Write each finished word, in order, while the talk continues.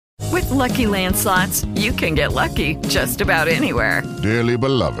Lucky Land Slots, you can get lucky just about anywhere. Dearly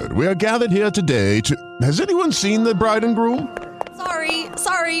beloved, we are gathered here today to... Has anyone seen the bride and groom?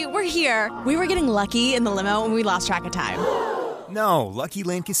 Sorry, we're here. We were getting lucky in the limo and we lost track of time. No, Lucky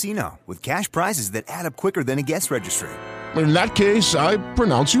Land Casino, with cash prizes that add up quicker than a guest registry. In that case, I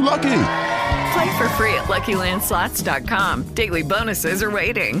pronounce you lucky. Play for free at LuckyLandSlots.com. Daily bonuses are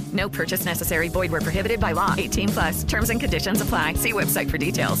waiting. No purchase necessary. Void where prohibited by law. 18+. Terms and conditions apply. See website for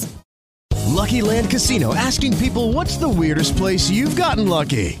details. Lucky Land Casino, asking people, what's the weirdest place you've gotten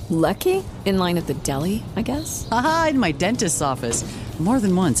lucky? Lucky? In line at the deli, I guess? Aha, in my dentist's office. More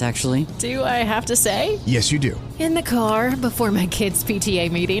than once, actually. Do I have to say? Yes, you do. In the car before my kids'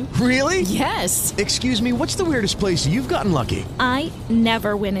 PTA meeting. Really? Yes. Excuse me, what's the weirdest place you've gotten lucky? I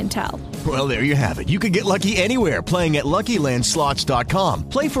never win and tell. Well, there you have it. You can get lucky anywhere, playing at LuckyLandSlots.com.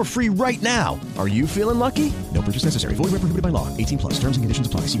 Play for free right now. Are you feeling lucky? No purchase necessary. Void where prohibited by law. 18+. Terms and conditions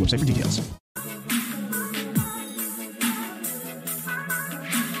apply. See website for details.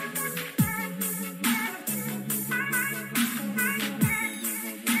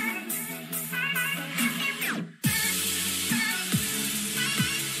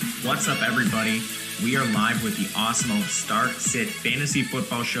 What's up, everybody? We are live with the Awesemo Start Sit Fantasy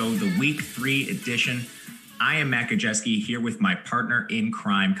Football Show, the Week 3 edition. I am Matt Gajeski, here with my partner in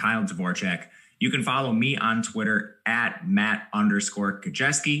crime, Kyle Dvorak. You can follow me on Twitter at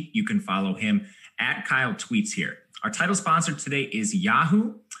Matt_Gajeski. You can follow him at Kyle Tweets here. Our title sponsor today is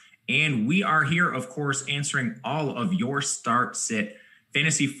Yahoo, and we are here, of course, answering all of your Start Sit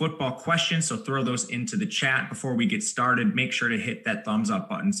fantasy football questions, so throw those into the chat. Before we get started, make sure to hit that thumbs up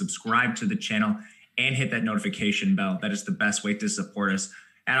button, subscribe to the channel, and hit that notification bell. That is the best way to support us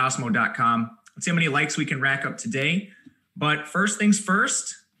at Awesemo.com. Let's see how many likes we can rack up today. But first things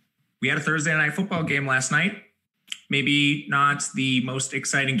first, we had a Thursday night football game last night. Maybe not the most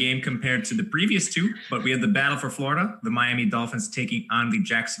exciting game compared to the previous two, but we had the battle for Florida, the Miami Dolphins taking on the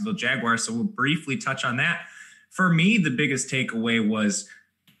Jacksonville Jaguars. So we'll briefly touch on that. For me, the biggest takeaway was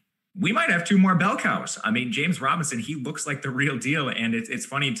we might have two more bell cows. I mean, James Robinson, he looks like the real deal, and it's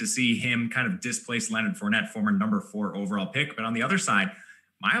funny to see him kind of displace Leonard Fournette, former number 4 overall pick. But on the other side,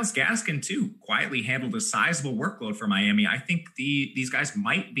 Myles Gaskin, too, quietly handled a sizable workload for Miami. I think these guys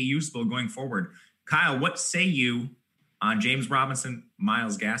might be usable going forward. Kyle, what say you on James Robinson,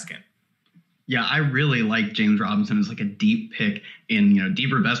 Myles Gaskin? Yeah, I really like James Robinson as like a deep pick in,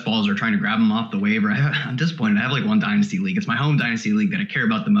 deeper best balls are trying to grab him off the waiver. I'm disappointed. I have like one dynasty league. It's my home dynasty league that I care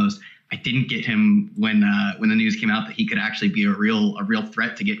about the most. I didn't get him when the news came out that he could actually be a real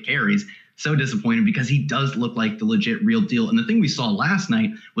threat to get carries. So disappointed because he does look like the legit real deal. And the thing we saw last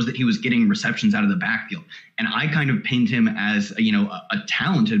night was that he was getting receptions out of the backfield. And I kind of pinned him as, a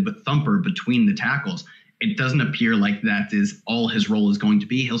talented but thumper between the tackles. It doesn't appear like that is all his role is going to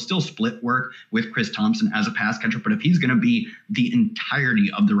be. He'll still split work with Chris Thompson as a pass catcher, but if he's going to be the entirety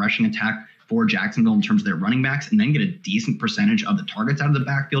of the rushing attack for Jacksonville in terms of their running backs and then get a decent percentage of the targets out of the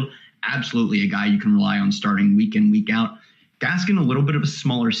backfield, absolutely a guy you can rely on starting week in, week out. Gaskin, a little bit of a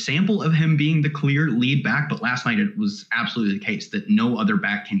smaller sample of him being the clear lead back, but last night it was absolutely the case that no other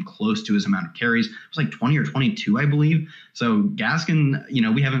back came close to his amount of carries. It was like 20 or 22, I believe. So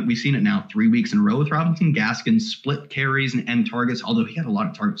Gaskin, we've seen it now 3 weeks in a row with Robinson. Gaskin split carries and targets, although he had a lot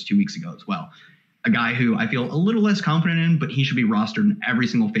of targets 2 weeks ago as well. A guy who I feel a little less confident in, but he should be rostered in every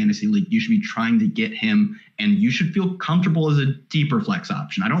single fantasy league. You should be trying to get him, and you should feel comfortable as a deeper flex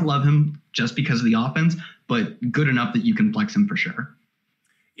option. I don't love him just because of the offense, but good enough that you can flex him for sure.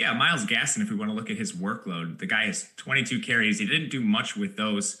 Yeah, Myles Gaskin, if we want to look at his workload, the guy has 22 carries. He didn't do much with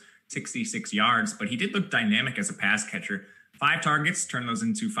those 66 yards, but he did look dynamic as a pass catcher. 5 targets, turned those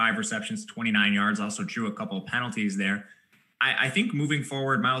into 5 receptions, 29 yards, also drew a couple of penalties there. I think moving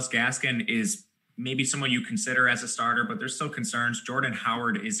forward, Myles Gaskin is maybe someone you consider as a starter, but there's still concerns. Jordan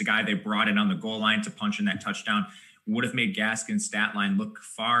Howard is the guy they brought in on the goal line to punch in that touchdown. Would have made Gaskin's stat line look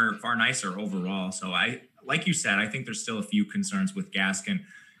far, far nicer overall. So like you said, I think there's still a few concerns with Gaskin.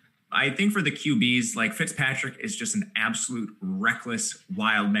 I think for the QBs, like Fitzpatrick is just an absolute reckless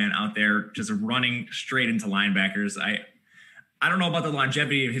wild man out there, just running straight into linebackers. I don't know about the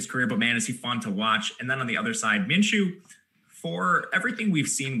longevity of his career, but man, is he fun to watch. And then on the other side, Minshew, for everything we've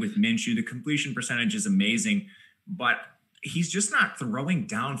seen with Minshew, the completion percentage is amazing, but he's just not throwing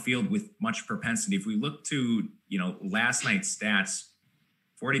downfield with much propensity. If we look to, last night's stats,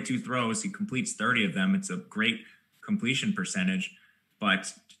 42 throws, he completes 30 of them. It's a great completion percentage,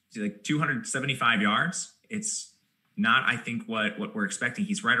 but like 275 yards, it's not, I think, what we're expecting.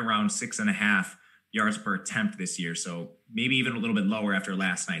 He's right around 6.5 yards per attempt this year. So maybe even a little bit lower after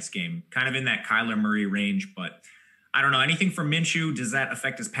last night's game, kind of in that Kyler Murray range, but I don't know. Anything from Minshew? Does that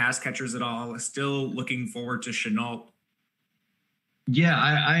affect his pass catchers at all? Still looking forward to Chenault. Yeah,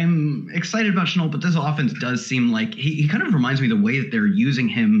 I'm excited about Chenault, but this offense does seem like he kind of reminds me of the way that they're using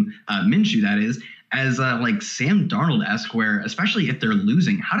him, Minshew, that is, as like Sam Darnold-esque, where especially if they're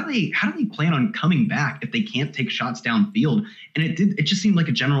losing, how do they plan on coming back if they can't take shots downfield? And it just seemed like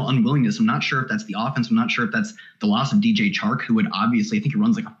a general unwillingness. I'm not sure if that's the offense. I'm not sure if that's the loss of DJ Chark, who would obviously, I think he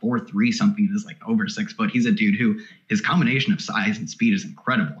runs like a 4.3 something, and is like over 6 foot. He's a dude who his combination of size and speed is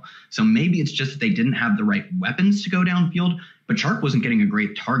incredible. So maybe it's just that they didn't have the right weapons to go downfield, but Chark wasn't getting a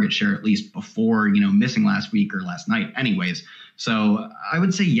great target share, at least before, missing last week or last night anyways. So I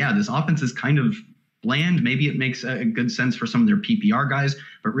would say, yeah, this offense is kind of bland. Maybe it makes a good sense for some of their PPR guys,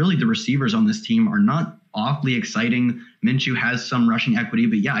 but really the receivers on this team are not awfully exciting. Minshew has some rushing equity,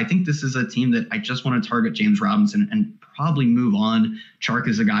 but yeah, I think this is a team that I just want to target James Robinson and probably move on. Chark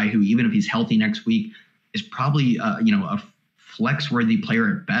is a guy who, even if he's healthy next week, is probably a flex-worthy player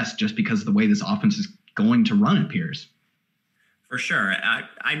at best, just because of the way this offense is going to run, it appears. For sure.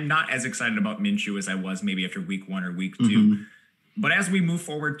 I'm not as excited about Minshew as I was maybe after week 1 or week 2. But as we move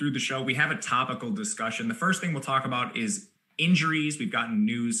forward through the show, we have a topical discussion. The first thing we'll talk about is injuries. We've gotten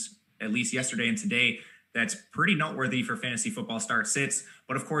news, at least yesterday and today, that's pretty noteworthy for fantasy football start sits.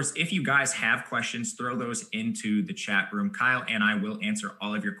 But of course, if you guys have questions, throw those into the chat room. Kyle and I will answer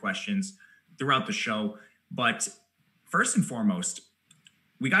all of your questions throughout the show. But first and foremost,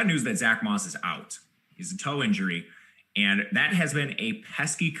 we got news that Zach Moss is out. He's a toe injury. And that has been a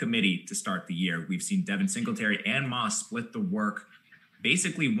pesky committee to start the year. We've seen Devin Singletary and Moss split the work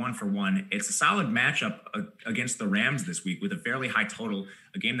basically 1-for-1. It's a solid matchup against the Rams this week with a fairly high total,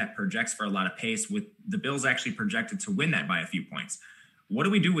 a game that projects for a lot of pace, with the Bills actually projected to win that by a few points. What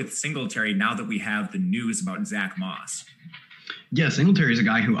do we do with Singletary now that we have the news about Zach Moss? Yeah, Singletary is a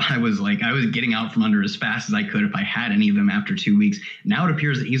guy who I was getting out from under as fast as I could if I had any of them after 2 weeks. Now it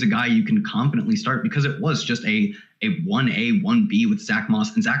appears that he's a guy you can confidently start, because it was just a 1A, 1B with Zach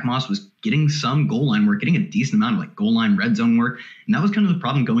Moss. And Zach Moss was getting some goal line work, getting a decent amount of goal line red zone work. And that was kind of the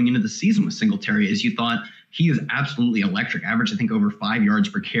problem going into the season with Singletary, is you thought he is absolutely electric. Average, I think, over 5 yards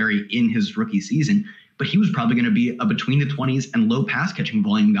per carry in his rookie season. But he was probably going to be a between the 20s and low pass catching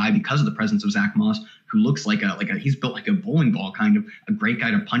volume guy because of the presence of Zach Moss, who looks like he's built like a bowling ball, kind of a great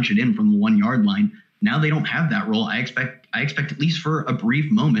guy to punch it in from the 1 yard line. Now they don't have that role. I expect at least for a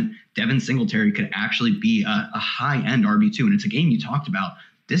brief moment, Devin Singletary could actually be a high-end RB2. And it's a game you talked about.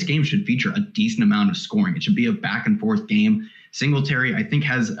 This game should feature a decent amount of scoring. It should be a back-and-forth game. Singletary, I think,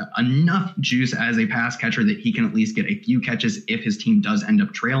 has enough juice as a pass catcher that he can at least get a few catches if his team does end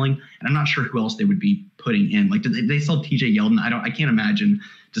up trailing. And I'm not sure who else they would be putting in. Like, did they sell TJ Yeldon? I can't imagine,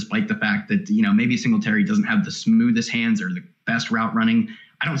 despite the fact that, maybe Singletary doesn't have the smoothest hands or the best route running.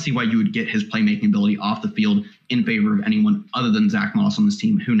 I don't see why you would get his playmaking ability off the field in favor of anyone other than Zach Moss on this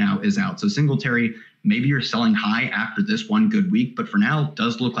team, who now is out. So Singletary, maybe you're selling high after this one good week, but for now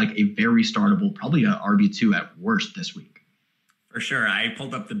does look like a very startable, probably a RB2 at worst this week. For sure. I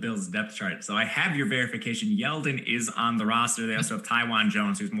pulled up the Bills depth chart. So I have your verification. Yeldon is on the roster. They also have Tywan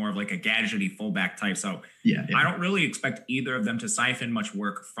Jones, who's more of like a gadgety fullback type. So yeah. I don't really expect either of them to siphon much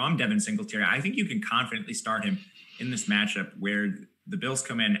work from Devin Singletary. I think you can confidently start him in this matchup where the Bills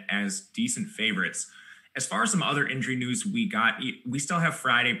come in as decent favorites. As far as some other injury news we still have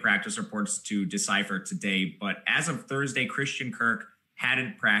Friday practice reports to decipher today. But as of Thursday, Christian Kirk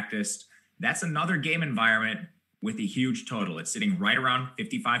hadn't practiced. That's another game environment with a huge total. It's sitting right around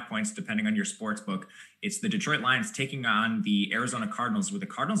 55 points, depending on your sports book. It's the Detroit Lions taking on the Arizona Cardinals, where the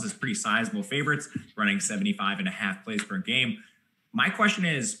Cardinals is pretty sizable favorites, running 75.5 plays per game. My question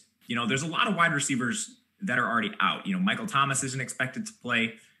is, there's a lot of wide receivers that are already out. Michael Thomas isn't expected to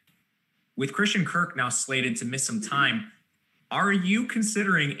play. With Christian Kirk now slated to miss some time, are you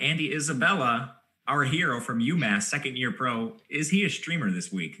considering Andy Isabella, our hero from UMass, second-year pro? Is he a streamer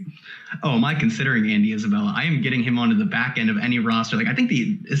this week? Oh, am I considering Andy Isabella? I am getting him onto the back end of any roster. I think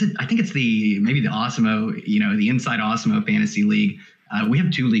it's the Awesemo, the Inside Awesemo Fantasy League. We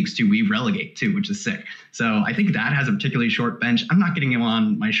have 2 leagues too. We relegate too, which is sick. So I think that has a particularly short bench. I'm not getting him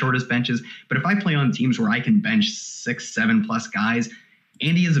on my shortest benches, but if I play on teams where I can bench 6, 7 plus guys,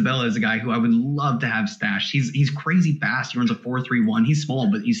 Andy Isabella is a guy who I would love to have stashed. He's crazy fast. He runs a 4.31. He's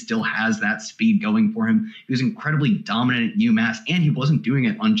small, but he still has that speed going for him. He was incredibly dominant at UMass, and he wasn't doing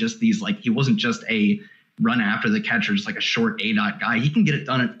it on just these, he wasn't just a run after the catcher, just like a short A-dot guy. He can get it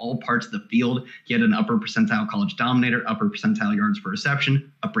done at all parts of the field. He had an upper percentile college dominator, upper percentile yards per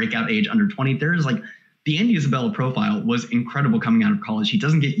reception, a breakout age under 20. There's the Andy Isabella profile was incredible coming out of college. He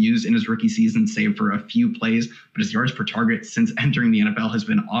doesn't get used in his rookie season, save for a few plays, but his yards per target since entering the NFL has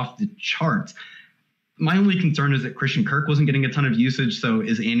been off the charts. My only concern is that Christian Kirk wasn't getting a ton of usage. So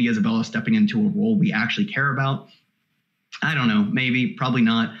is Andy Isabella stepping into a role we actually care about? I don't know, maybe, probably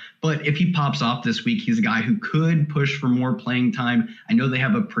not. But if he pops off this week, he's a guy who could push for more playing time. I know they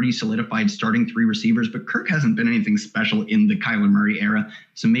have a pretty solidified starting 3 receivers, but Kirk hasn't been anything special in the Kyler Murray era.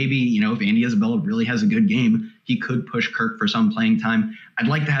 So maybe, if Andy Isabella really has a good game, he could push Kirk for some playing time. I'd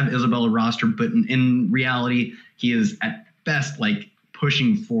like to have Isabella rostered, but in reality, he is at best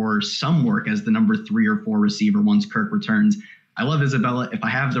pushing for some work as the number 3 or 4 receiver once Kirk returns. I love Isabella. If I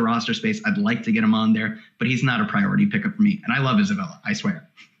have the roster space, I'd like to get him on there, but he's not a priority pickup for me. And I love Isabella, I swear.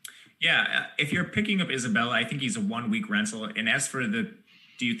 Yeah, if you're picking up Isabella, I think he's a 1-week rental. And as for do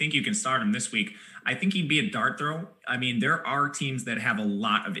you think you can start him this week? I think he'd be a dart throw. I mean, there are teams that have a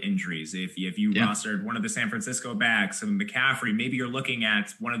lot of injuries. If you rostered one of the San Francisco backs, McCaffrey, maybe you're looking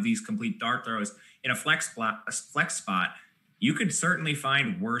at one of these complete dart throws in a flex spot. You could certainly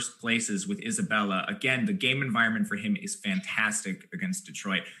find worse places with Isabella. Again, the game environment for him is fantastic against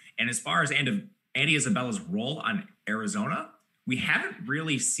Detroit. And as far as Andy Isabella's role on Arizona, we haven't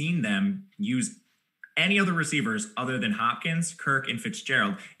really seen them use any other receivers other than Hopkins, Kirk, and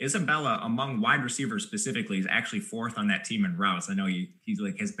Fitzgerald. Isabella, among wide receivers specifically, is actually 4th on that team in routes. I know he's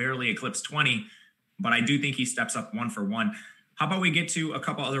has barely eclipsed 20, but I do think he steps up 1 for 1. How about we get to a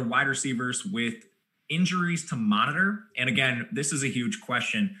couple other wide receivers with injuries to monitor? And again, this is a huge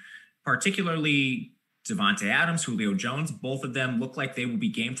question, particularly Davante Adams, Julio Jones. Both of them look like they will be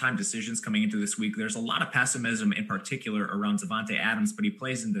game time decisions coming into this week. There's a lot of pessimism in particular around Davante Adams, but he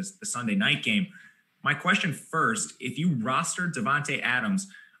plays in the Sunday night game. My question first, if you roster Davante Adams,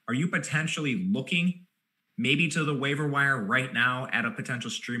 are you potentially looking maybe to the waiver wire right now at a potential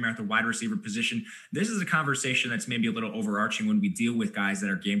streamer at the wide receiver position? This is a conversation that's maybe a little overarching when we deal with guys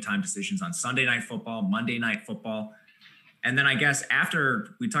that are game time decisions on Sunday Night Football, Monday Night Football. And then I guess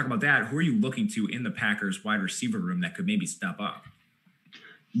after we talk about that, who are you looking to in the Packers wide receiver room that could maybe step up?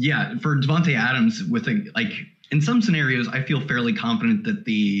 Yeah, for Davante Adams, in some scenarios, I feel fairly confident that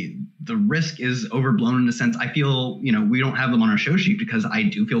the risk is overblown in a sense. I feel, we don't have them on our show sheet because I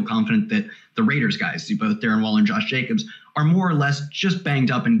do feel confident that the Raiders guys, both Darren Waller and Josh Jacobs, are more or less just banged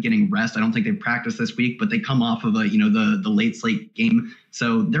up and getting rest. I don't think they practiced this week, but they come off of the late slate game,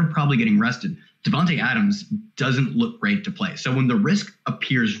 so they're probably getting rested. Davante Adams doesn't look great to play. So when the risk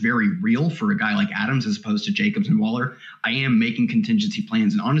appears very real for a guy like Adams as opposed to Jacobs and Waller, I am making contingency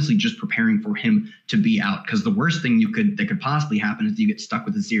plans and honestly just preparing for him to be out, because the worst thing that could possibly happen is you get stuck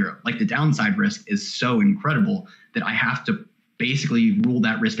with a 0. The downside risk is so incredible that I have to basically rule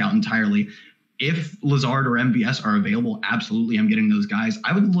that risk out entirely. If Lazard or MVS are available, absolutely I'm getting those guys.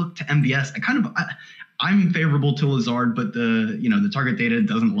 I would look to MVS. I'm favorable to Lazard, but the target data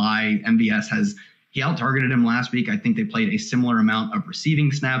doesn't lie. MVS he out-targeted him last week. I think they played a similar amount of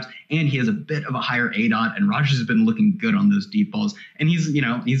receiving snaps, and he has a bit of a higher ADOT, and Rodgers has been looking good on those deep balls. And he's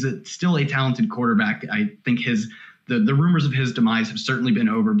still a talented quarterback. I think the rumors of his demise have certainly been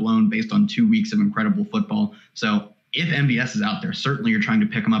overblown based on 2 weeks of incredible football. So if MVS is out there, certainly you're trying to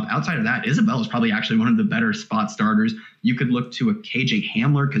pick him up. Outside of that, Isabella is probably actually one of the better spot starters. You could look to a KJ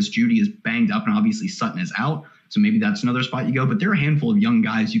Hamler because Judy is banged up and obviously Sutton is out. So maybe that's another spot you go. But there are a handful of young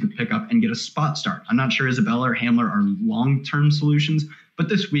guys you could pick up and get a spot start. I'm not sure Isabella or Hamler are long-term solutions, but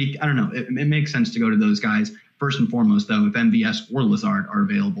this week, I don't know, it makes sense to go to those guys. First and foremost, though, if MVS or Lazard are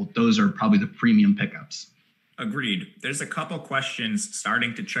available, those are probably the premium pickups. Agreed. There's a couple questions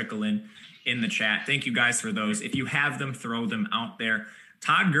starting to trickle in the chat. Thank you guys for those. If you have them, throw them out there.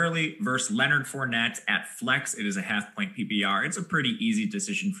 Todd Gurley versus Leonard Fournette at flex. It is a half-point PPR. It's a pretty easy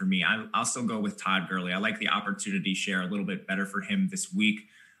decision for me. I'll still go with Todd Gurley. I like the opportunity share a little bit better for him this week.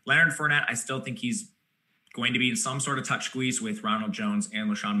 Leonard Fournette, I still think he's going to be in some sort of touch squeeze with Ronald Jones and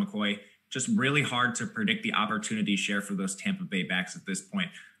LaShawn McCoy. Just really hard to predict the opportunity share for those Tampa Bay backs at this point.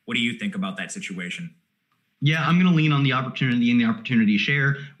 What do you think about that situation? Yeah, I'm going to lean on the opportunity and the opportunity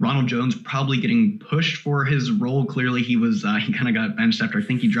share. Ronald Jones probably getting pushed for his role. Clearly, he kind of got benched after I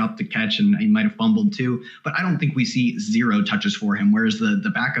think he dropped the catch and he might have fumbled too. But I don't think we see 0 touches for him, whereas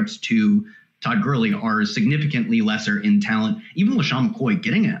the backups to Todd Gurley are significantly lesser in talent. Even LaShawn McCoy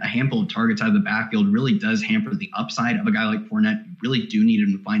getting a handful of targets out of the backfield really does hamper the upside of a guy like Fournette. You really do need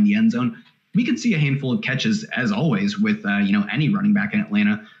him to find the end zone. We could see a handful of catches, as always, with any running back in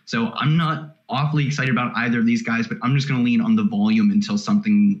Atlanta. So I'm not awfully excited about either of these guys, but I'm just going to lean on the volume until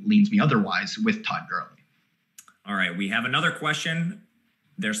something leans me otherwise with Todd Gurley. All right, we have another question.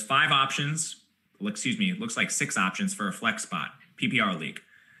 There's 5 options. It looks like 6 options for a flex spot, PPR league.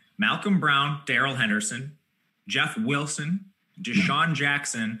 Malcolm Brown, Darrell Henderson, Jeff Wilson, Deshaun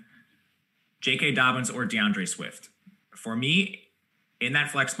Jackson, J.K. Dobbins, or DeAndre Swift. For me, in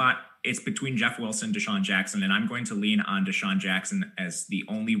that flex spot, it's between Jeff Wilson, Deshaun Jackson, and I'm going to lean on Deshaun Jackson as the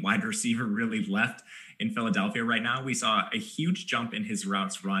only wide receiver really left in Philadelphia right now. We saw a huge jump in his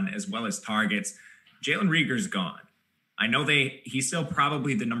routes run as well as targets. Jalen Reagor's gone. I know he's still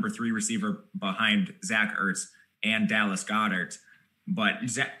probably the number 3 receiver behind Zach Ertz and Dallas Goedert, but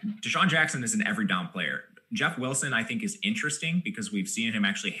Deshaun Jackson is an every down player. Jeff Wilson, I think, is interesting because we've seen him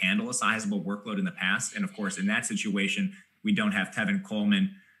actually handle a sizable workload in the past. And of course, in that situation, we don't have Tevin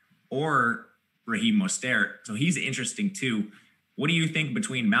Coleman or Raheem Mostert. So he's interesting too. What do you think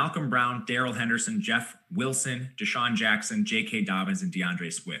between Malcolm Brown, Darrell Henderson, Jeff Wilson, Deshaun Jackson, J.K. Dobbins, and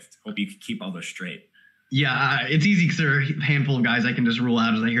DeAndre Swift? Hope you can keep all those straight. Yeah, it's easy because there are a handful of guys I can just rule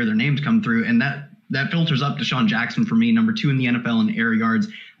out as I hear their names come through. And that filters up Deshaun Jackson for me, number 2 in the NFL in air yards.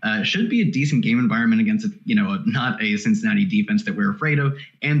 Should be a decent game environment against, not a Cincinnati defense that we're afraid of.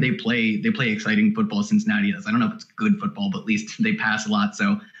 And they play exciting football. Cincinnati does. I don't know if it's good football, but at least they pass a lot.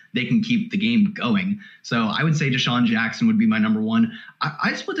 So they can keep the game going. So I would say Deshaun Jackson would be my number 1.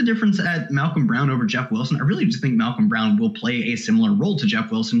 I split the difference at Malcolm Brown over Jeff Wilson. I really just think Malcolm Brown will play a similar role to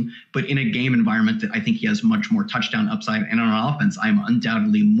Jeff Wilson, but in a game environment that I think he has much more touchdown upside. And on offense, I'm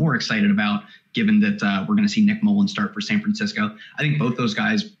undoubtedly more excited about, given that we're going to see Nick Mullen start for San Francisco. I think both those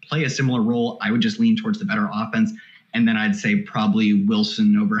guys play a similar role. I would just lean towards the better offense. And then I'd say probably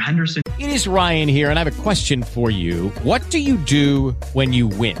Wilson over Henderson. It is Ryan here, and I have a question for you. What do you do when you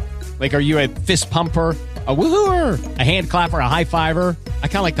win? Like, are you a fist pumper, a woohooer, a hand clapper, a high fiver? I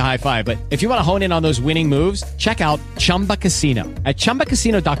kind of like the high five, but if you want to hone in on those winning moves, check out Chumba Casino. At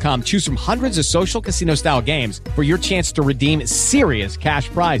ChumbaCasino.com, choose from hundreds of social casino-style games for your chance to redeem serious cash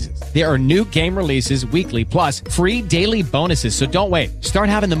prizes. There are new game releases weekly, plus free daily bonuses. So don't wait. Start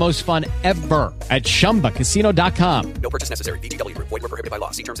having the most fun ever at ChumbaCasino.com. No purchase necessary. VGW. Void where prohibited by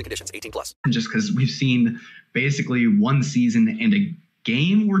law. See terms and conditions. 18+. Just because we've seen basically one season and a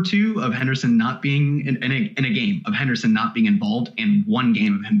game or two of Henderson not being in a game of Henderson not being involved and one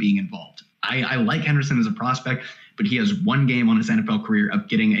game of him being involved. I like Henderson as a prospect, but he has one game on his NFL career of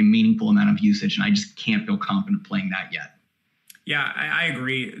getting a meaningful amount of usage, and I just can't feel confident playing that yet. Yeah, I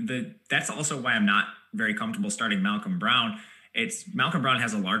agree. That's also why I'm not very comfortable starting Malcolm Brown. Malcolm Brown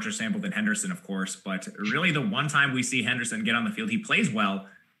has a larger sample than Henderson, of course, but really the one time we see Henderson get on the field, he plays well.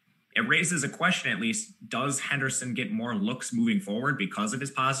 It raises a question, at least, does Henderson get more looks moving forward because of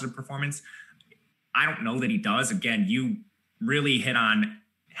his positive performance? I don't know that he does. Again, you really hit on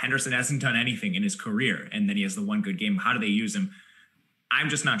Henderson hasn't done anything in his career, and then he has the one good game. How do they use him? I'm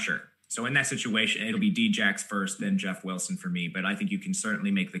just not sure. So in that situation, it'll be D-Jax first, then Jeff Wilson for me, but I think you can certainly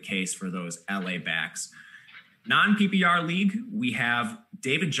make the case for those LA backs. Non-PPR league, we have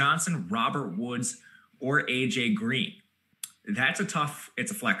David Johnson, Robert Woods, or AJ Green.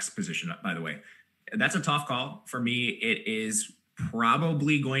 It's a flex position, by the way. That's a tough call. For me, it is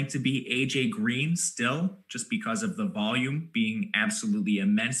probably going to be AJ Green still, just because of the volume being absolutely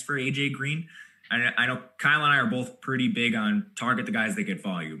immense for AJ Green. I know Kyle and I are both pretty big on target the guys that get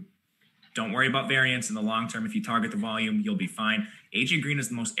volume. Don't worry about variance in the long term. If you target the volume, you'll be fine. AJ Green is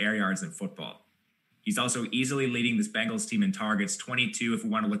the most air yards in football. He's also easily leading this Bengals team in targets, 22. If we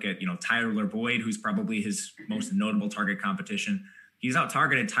want to look at, Tyler Boyd, who's probably his most notable target competition, he's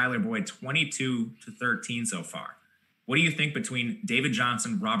out-targeted Tyler Boyd 22-13 so far. What do you think between David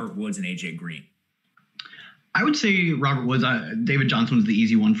Johnson, Robert Woods, and AJ Green? I would say Robert Woods. David Johnson was the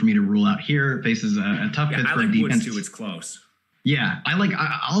easy one for me to rule out here. Faces a tough Pittsburgh I like defense. Woods too. It's close. Yeah,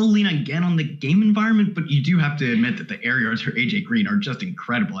 I'll lean again on the game environment, but you do have to admit that the air yards for AJ Green are just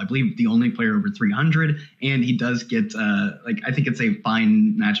incredible. I believe the only player over 300, and he does get I think it's a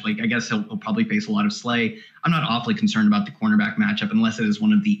fine matchup. I guess he'll probably face a lot of Slay. I'm not awfully concerned about the cornerback matchup unless it is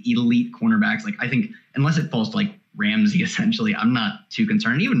one of the elite cornerbacks. I think unless it falls to Ramsey, essentially, I'm not too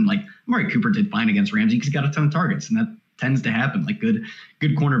concerned. Even Amari Cooper did fine against Ramsey because he got a ton of targets, and that tends to happen.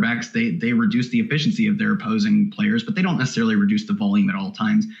 Good cornerbacks, they reduce the efficiency of their opposing players, but they don't necessarily reduce the volume at all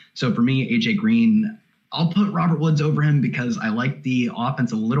times. So for me, AJ Green, I'll put Robert Woods over him because I like the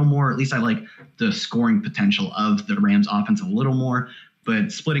offense a little more. At least I like the scoring potential of the Rams offense a little more,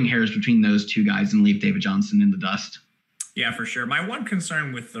 but splitting hairs between those two guys and leave David Johnson in the dust. Yeah, for sure. My one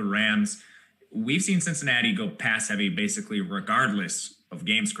concern with the Rams, we've seen Cincinnati go pass heavy basically regardless of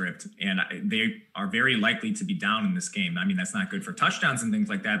game script, and they are very likely to be down in this game. I mean, that's not good for touchdowns and things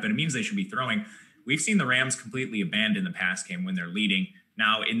like that, but it means they should be throwing. We've seen the Rams completely abandon the pass game when they're leading.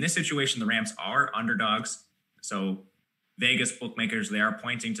 Now, in this situation, the Rams are underdogs, so Vegas bookmakers, they are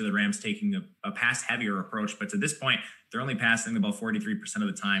pointing to the Rams taking a pass-heavier approach, but to this point, they're only passing about 43% of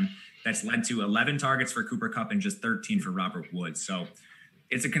the time. That's led to 11 targets for Cooper Kupp and just 13 for Robert Woods. So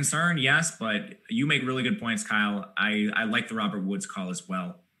it's a concern, yes, but you make really good points, Kyle. I like the Robert Woods call as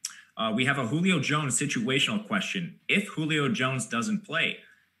well. We have a Julio Jones situational question. If Julio Jones doesn't play,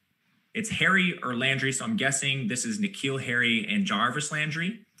 it's Harry or Landry. So I'm guessing this is N'Keal Harry and Jarvis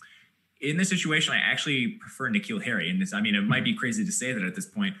Landry. In this situation, I actually prefer N'Keal Harry. And this, I mean, it might be crazy to say that at this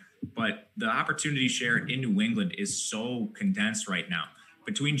point, but the opportunity share in New England is so condensed right now.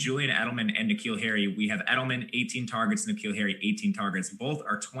 Between Julian Edelman and N'Keal Harry, we have Edelman 18 targets, N'Keal Harry 18 targets. Both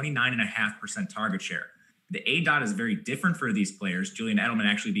are 29.5% target share. The A-dot is very different for these players. Julian Edelman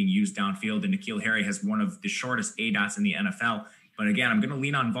actually being used downfield, and N'Keal Harry has one of the shortest A-dots in the NFL. But again, I'm going to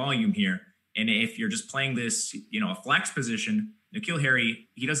lean on volume here. And if you're just playing this, a flex position, N'Keal Harry,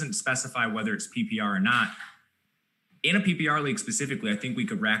 he doesn't specify whether it's PPR or not. In a PPR league specifically, I think we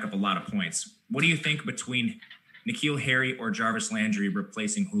could rack up a lot of points. What do you think between N'Keal Harry or Jarvis Landry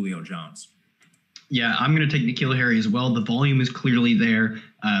replacing Julio Jones? Yeah, I'm going to take N'Keal Harry as well. The volume is clearly there,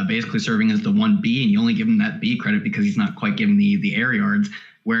 basically serving as the 1B, and you only give him that B credit because he's not quite given the air yards.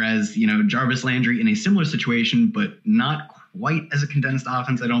 Whereas, Jarvis Landry in a similar situation, but not quite as a condensed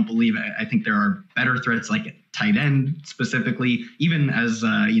offense, I don't believe. I think there are better threats like tight end specifically, even as,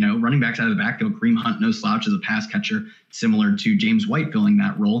 running backs out of the backfield. Kareem Hunt, no slouch as a pass catcher, similar to James White filling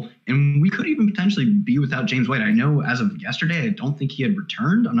that role. And we could even potentially be without James White. I know as of yesterday, I don't think he had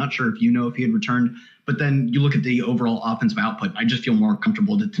returned. I'm not sure if you know if he had returned. But then you look at the overall offensive output. I just feel more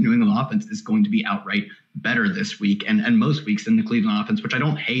comfortable that the New England offense is going to be outright better this week and most weeks than the Cleveland offense, which I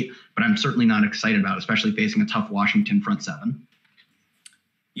don't hate, but I'm certainly not excited about, especially facing a tough Washington front seven.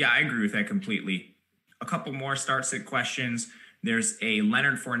 Yeah, I agree with that completely. A couple more start-sit questions. There's a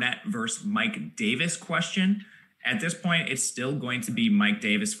Leonard Fournette versus Mike Davis question. At this point, it's still going to be Mike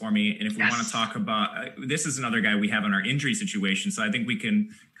Davis for me. And if we want to talk about, this is another guy we have in our injury situation. So I think we can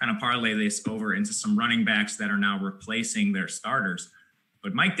kind of parlay this over into some running backs that are now replacing their starters.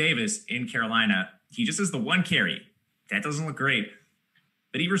 But Mike Davis in Carolina, he just has the one carry. That doesn't look great.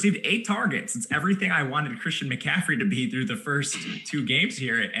 But he received 8 targets. It's everything I wanted Christian McCaffrey to be through the first 2 games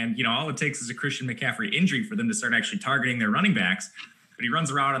here. And, all it takes is a Christian McCaffrey injury for them to start actually targeting their running backs. But he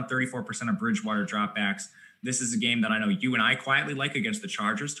runs around on 34% of Bridgewater dropbacks. This is a game that I know you and I quietly like against the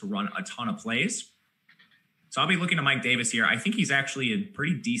Chargers to run a ton of plays. So I'll be looking to Mike Davis here. I think he's actually a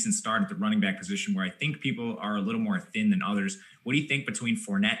pretty decent start at the running back position where I think people are a little more thin than others. What do you think between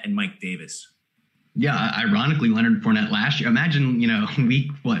Fournette and Mike Davis? Yeah, ironically, Leonard Fournette last year. Imagine,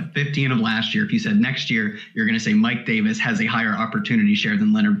 week 15 of last year. If you said next year you're going to say Mike Davis has a higher opportunity share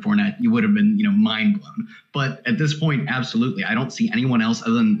than Leonard Fournette, you would have been, mind blown. But at this point, absolutely, I don't see anyone else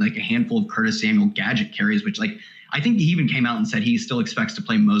other than like a handful of Curtis Samuel gadget carries, which I think he even came out and said he still expects to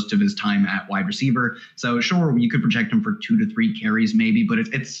play most of his time at wide receiver. So sure, you could project him for 2 to 3 carries maybe, but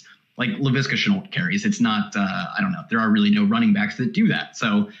it's like Laviska Shenault carries. It's not, I don't know. There are really no running backs that do that.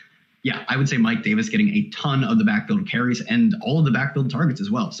 So yeah, I would say Mike Davis getting a ton of the backfield carries and all of the backfield targets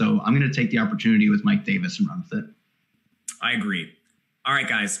as well. So I'm going to take the opportunity with Mike Davis and run with it. I agree. All right,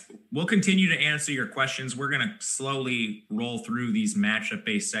 guys, we'll continue to answer your questions. We're going to slowly roll through these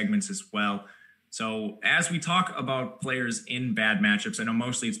matchup-based segments as well. So as we talk about players in bad matchups, I know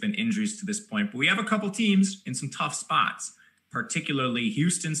mostly it's been injuries to this point, but we have a couple teams in some tough spots. Particularly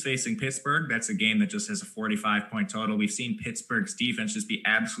Houston's facing Pittsburgh. That's a game that just has a 45-point total. We've seen Pittsburgh's defense just be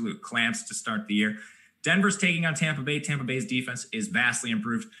absolute clamps to start the year. Denver's taking on Tampa Bay. Tampa Bay's defense is vastly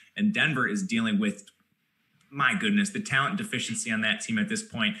improved, and Denver is dealing with, my goodness, the talent deficiency on that team at this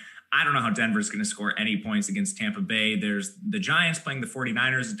point. I don't know how Denver's going to score any points against Tampa Bay. There's the Giants playing the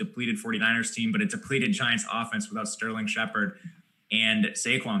 49ers, a depleted 49ers team, but a depleted Giants offense without Sterling Shepard and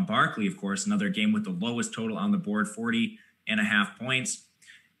Saquon Barkley, of course, another game with the lowest total on the board, 40.5 points.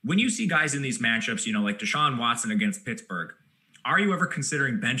 When you see guys in these matchups, like Deshaun Watson against Pittsburgh, are you ever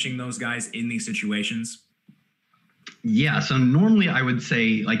considering benching those guys in these situations? Yeah, so normally I would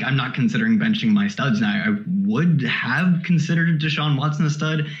say, I'm not considering benching my studs now. I would have considered Deshaun Watson a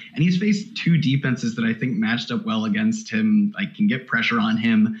stud, and he's faced 2 defenses that I think matched up well against him, can get pressure on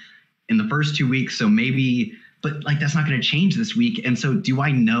him in the first 2 weeks. So maybe, but that's not going to change this week. And so do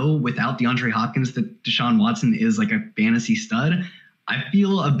I know without DeAndre Hopkins that Deshaun Watson is a fantasy stud? I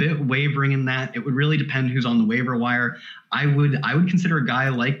feel a bit wavering in that. It would really depend who's on the waiver wire. I would consider a guy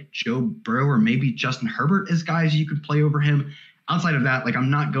like Joe Burrow or maybe Justin Herbert as guys you could play over him. Outside of that, I'm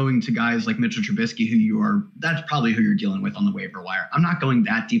not going to guys like Mitchell Trubisky, that's probably who you're dealing with on the waiver wire. I'm not going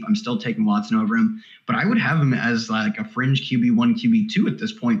that deep. I'm still taking Watson over him, but I would have him as a fringe QB1, QB2 at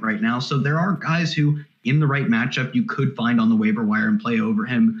this point right now. So there are guys who in the right matchup you could find on the waiver wire and play over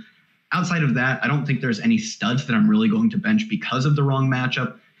him. Outside of that, I don't think there's any studs that I'm really going to bench because of the wrong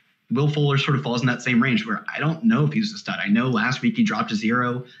matchup. Will Fuller sort of falls in that same range where I don't know if he's a stud. I know last week he dropped a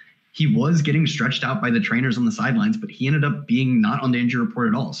 0. he was getting stretched out by the trainers on the sidelines, but he ended up being not on the injury report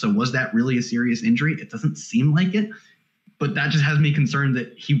at all. So was that really a serious injury? It doesn't seem like it, but that just has me concerned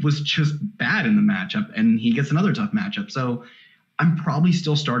that he was just bad in the matchup, and he gets another tough matchup. So I'm probably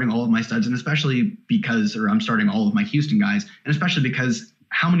still starting all of my studs, and especially because, or I'm starting all of my Houston guys, and especially because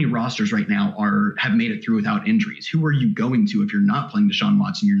how many rosters right now have made it through without injuries? Who are you going to if you're not playing Deshaun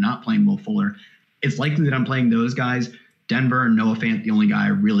Watson, you're not playing Will Fuller? It's likely that I'm playing those guys. Denver and Noah Fant, the only guy I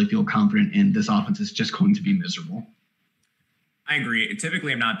really feel confident in. This offense is just going to be miserable. I agree.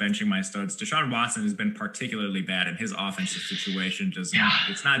 Typically, I'm not benching my studs. Deshaun Watson has been particularly bad in his offensive situation.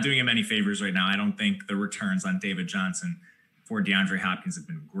 It's not doing him any favors right now. I don't think the returns on David Johnson for DeAndre Hopkins have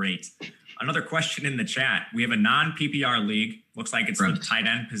been great. Another question in the chat. We have a non-PPR league. Looks like it's for the tight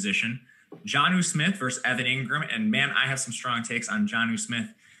end position. Jonnu Smith versus Evan Ingram. And man, I have some strong takes on Jonnu Smith.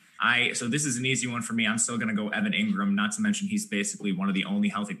 So this is an easy one for me. I'm still going to go Evan Ingram, not to mention he's basically one of the only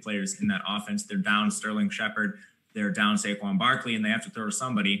healthy players in that offense. They're down Sterling Shepard. They're down Saquon Barkley, and they have to throw to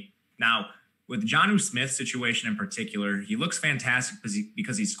somebody. Now, with Jonnu Smith's situation in particular, he looks fantastic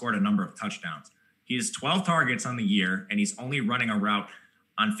because he scored a number of touchdowns. He has 12 targets on the year, and he's only running a route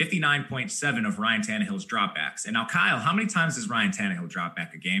on 59.7 of Ryan Tannehill's dropbacks. And now, Kyle, how many times does Ryan Tannehill drop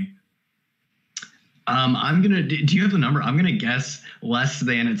back a game? Do you have the number? I'm going to guess less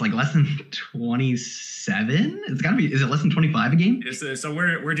than 27. It's got to be, is it less than 25 a game? So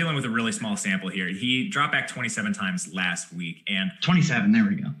we're dealing with a really small sample here. He dropped back 27 times last week. And 27, there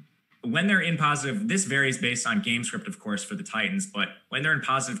we go. When they're in positive, this varies based on game script, of course, for the Titans. But when they're in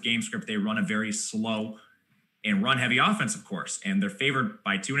positive game script, they run a very slow and run heavy offense, of course. And they're favored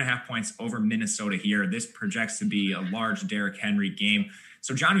by 2.5 points over Minnesota here. This projects to be a large Derrick Henry game.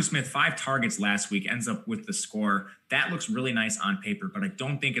 So Jonnu Smith, 5 targets last week, ends up with the score. That looks really nice on paper, but I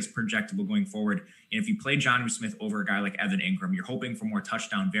don't think it's projectable going forward. And if you play Jonnu Smith over a guy like Evan Ingram, you're hoping for more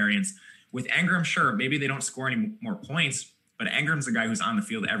touchdown variance. With Ingram, sure, maybe they don't score any more points, but Ingram's a guy who's on the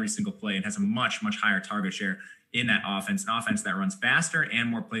field every single play and has a much, much higher target share in that offense, an offense that runs faster and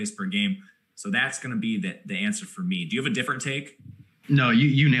more plays per game. So that's going to be the answer for me. Do you have a different take? No,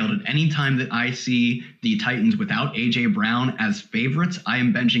 you nailed it. Anytime that I see the Titans without A.J. Brown as favorites, I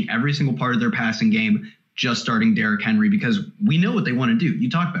am benching every single part of their passing game, just starting Derrick Henry, because we know what they want to do. You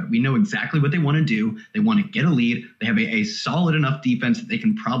talked about it. We know exactly what they want to do. They want to get a lead. They have a solid enough defense that they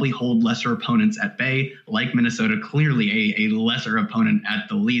can probably hold lesser opponents at bay, like Minnesota, clearly a lesser opponent at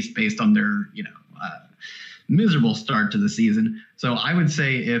the least based on their, miserable start to the season. So I would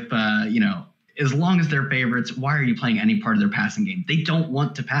say if, as long as they're favorites, why are you playing any part of their passing game? They don't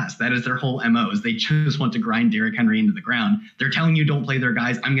want to pass. That is their whole MO, is they just want to grind Derrick Henry into the ground. They're telling you don't play their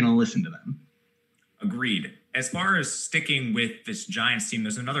guys. I'm going to listen to them. Agreed. As far as sticking with this Giants team,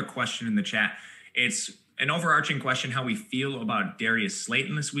 there's another question in the chat. It's an overarching question, how we feel about Darius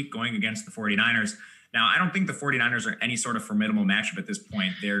Slayton this week going against the 49ers. Now, I don't think the 49ers are any sort of formidable matchup at this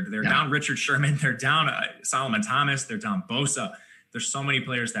point. They're down Richard Sherman. They're down Solomon Thomas. They're down Bosa. There's so many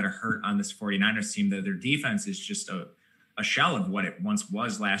players that are hurt on this 49ers team that their defense is just a shell of what it once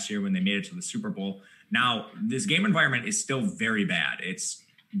was last year when they made it to the Super Bowl. Now, this game environment is still very bad. It's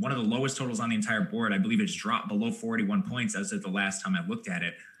one of the lowest totals on the entire board. I believe it's dropped below 41 points as of the last time I looked at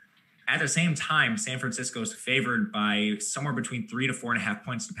it. At the same time, San Francisco's favored by somewhere between 3 to 4.5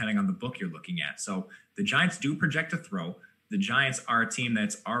 points, depending on the book you're looking at. So the Giants do project to throw. The Giants are a team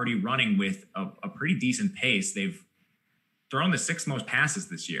that's already running with a pretty decent pace. They've thrown the 6th most passes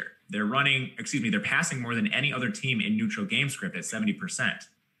this year. They're passing more than any other team in neutral game script at 70%.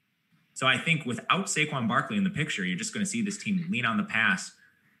 So I think without Saquon Barkley in the picture, you're just going to see this team lean on the pass.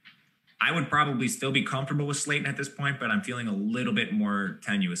 I would probably still be comfortable with Slayton at this point, but I'm feeling a little bit more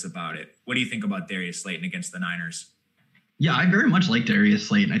tenuous about it. What do you think about Darius Slayton against the Niners? Yeah, I very much like Darius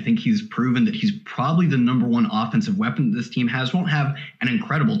Slayton. I think he's proven that he's probably the number one offensive weapon this team has. Won't have an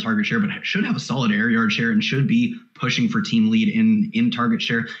incredible target share, but should have a solid air yard share and should be pushing for team lead in target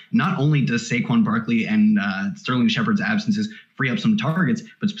share. Not only does Saquon Barkley and Sterling Shepard's absences free up some targets,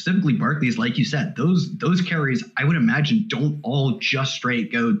 but specifically Barkley's, like you said, those carries, I would imagine, don't all just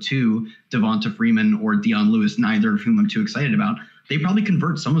straight go to Devonta Freeman or Dion Lewis, neither of whom I'm too excited about. They probably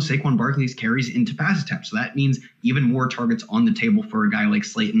convert some of Saquon Barkley's carries into pass attempts. So that means even more targets on the table for a guy like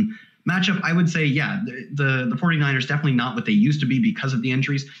Slayton. Matchup, I would say, yeah, the 49ers definitely not what they used to be because of the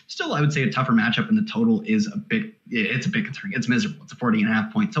injuries. Still, I would say a tougher matchup, and the total is a bit concerning. It's miserable. It's a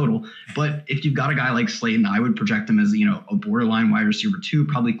 40.5 point total. But if you've got a guy like Slayton, I would project him as, a borderline wide receiver 2,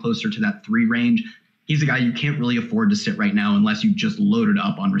 probably closer to that 3 range. He's a guy you can't really afford to sit right now unless you just loaded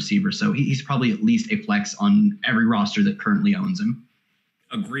up on receivers. So he's probably at least a flex on every roster that currently owns him.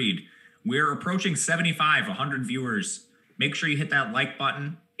 Agreed. We're approaching 100 viewers. Make sure you hit that like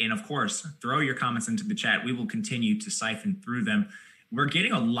button. And of course, throw your comments into the chat. We will continue to siphon through them. We're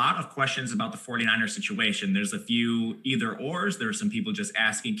getting a lot of questions about the 49ers situation. There's a few either ors. There are some people just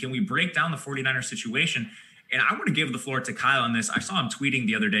asking, can we break down the 49ers situation? And I want to give the floor to Kyle on this. I saw him tweeting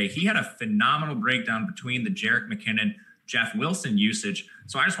the other day. He had a phenomenal breakdown between the Jerick McKinnon, Jeff Wilson usage.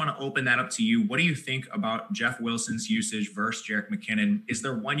 So I just want to open that up to you. What do you think about Jeff Wilson's usage versus Jerick McKinnon? Is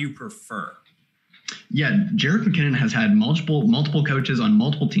there one you prefer? Yeah, Jerick McKinnon has had multiple coaches on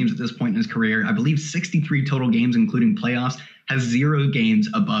multiple teams at this point in his career. I believe 63 total games, including playoffs, has 0 games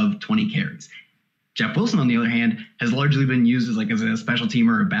above 20 carries. Jeff Wilson, on the other hand, has largely been used as a special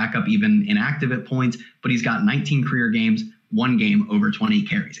teamer or a backup, even inactive at points, but he's got 19 career games, 1 game over 20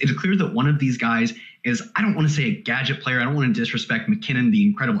 carries. It's clear that one of these guys is, I don't want to say a gadget player. I don't want to disrespect McKinnon, the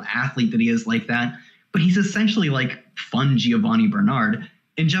incredible athlete that he is like that, but he's essentially like fun Giovanni Bernard.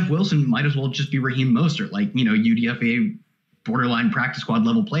 And Jeff Wilson might as well just be Raheem Mostert, UDFA borderline practice squad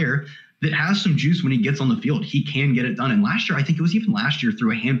level player that has some juice when he gets on the field. He can get it done. And last year, I think it was even last year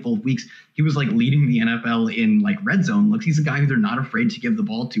through a handful of weeks, he was leading the NFL in red zone looks. He's a guy who they're not afraid to give the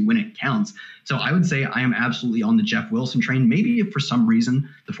ball to when it counts. So I would say I am absolutely on the Jeff Wilson train. Maybe if for some reason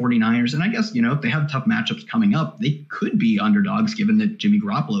the 49ers, and I guess, if they have tough matchups coming up, they could be underdogs given that Jimmy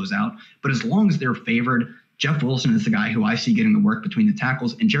Garoppolo's out. But as long as they're favored, Jeff Wilson is the guy who I see getting the work between the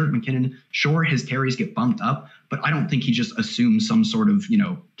tackles. And Jerick McKinnon, sure, his carries get bumped up, but I don't think he just assumes some sort of,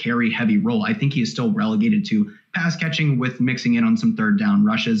 carry heavy role. I think he is still relegated to pass catching with mixing in on some third down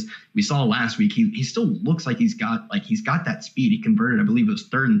rushes. We saw last week, he still looks like he's got that speed. He converted, I believe it was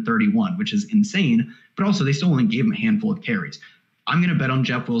 3rd and 31, which is insane, but also they still only gave him a handful of carries. I'm going to bet on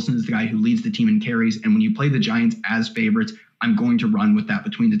Jeff Wilson as the guy who leads the team in carries. And when you play the Giants as favorites, I'm going to run with that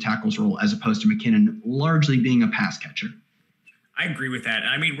between the tackles role as opposed to McKinnon largely being a pass catcher. I agree with that.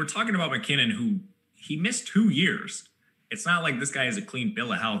 I mean, we're talking about McKinnon, who he missed 2 years. It's not like this guy is a clean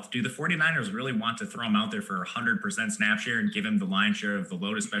bill of health. Do the 49ers really want to throw him out there for 100% snap share and give him the lion's share of the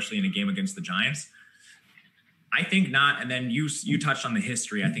load, especially in a game against the Giants? I think not. And then you touched on the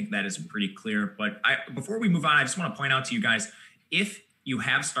history. I think that is pretty clear. But before we move on, I just want to point out to you guys, if you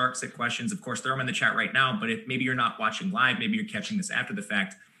have start-sit questions, of course, throw them in the chat right now. But if maybe you're not watching live, maybe you're catching this after the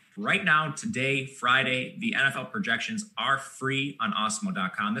fact. Right now, today, Friday, the NFL projections are free on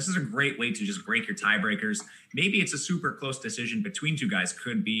Awesemo.com. This is a great way to just break your tiebreakers. Maybe it's a super close decision between two guys. It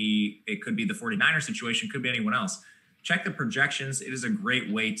could be the 49er situation, could be anyone else. Check the projections. It is a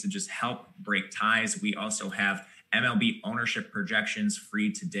great way to just help break ties. We also have MLB ownership projections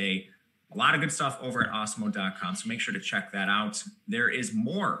free today. A lot of good stuff over at Awesemo.com, so make sure to check that out. There is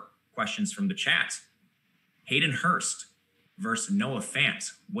more questions from the chat. Hayden Hurst versus Noah Fant.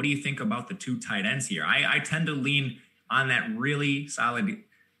 What do you think about the two tight ends here? I tend to lean on that really solid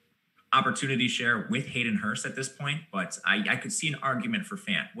opportunity share with Hayden Hurst at this point, but I could see an argument for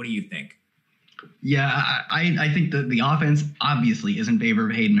Fant. What do you think? Yeah, I think that the offense obviously is in favor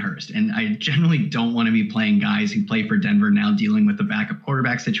of Hayden Hurst. And I generally don't want to be playing guys who play for Denver now dealing with the backup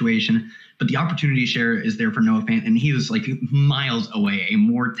quarterback situation. But the opportunity share is there for Noah Fant. And he was miles away, a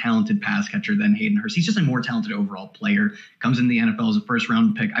more talented pass catcher than Hayden Hurst. He's just a more talented overall player. Comes in the NFL as a first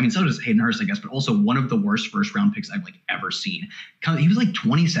round pick. I mean, so does Hayden Hurst, I guess, but also one of the worst first round picks I've ever seen. He was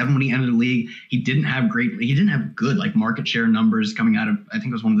 27 when he entered the league. He didn't have good market share numbers coming out of, I think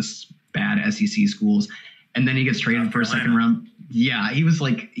it was one of the bad SEC schools. And then he gets traded for a second round. Yeah, he was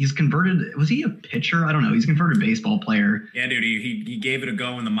he's converted. Was he a pitcher? I don't know. He's a converted baseball player. Yeah, dude, he gave it a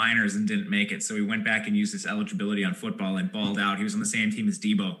go in the minors and didn't make it. So he went back and used his eligibility on football and balled out. He was on the same team as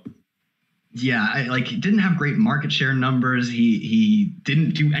Debo. Yeah, he didn't have great market share numbers. He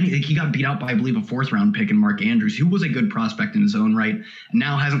didn't do anything. He got beat out by, I believe, a 4th round pick in Mark Andrews, who was a good prospect in his own right.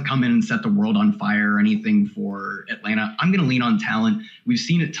 Now hasn't come in and set the world on fire or anything for Atlanta. I'm going to lean on talent. We've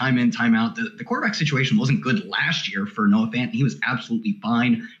seen it time in, time out. The quarterback situation wasn't good last year for Noah Fant. He was absolutely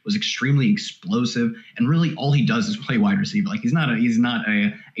fine, was extremely explosive, and really all he does is play wide receiver. He's not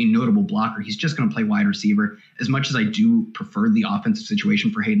a notable blocker. He's just going to play wide receiver. As much as I do prefer the offensive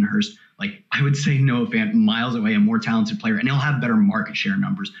situation for Hayden Hurst, I would say Noah Fant miles away, a more talented player, and he'll have better market share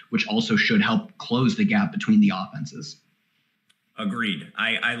numbers, which also should help close the gap between the offenses. Agreed.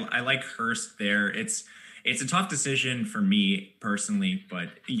 I like Hurst there. It's a tough decision for me personally, but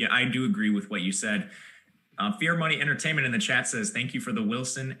yeah, I do agree with what you said. Fear Money Entertainment in the chat says, thank you for the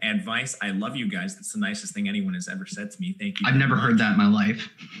Wilson advice. I love you guys. That's the nicest thing anyone has ever said to me. Thank you. I've never heard that in my life.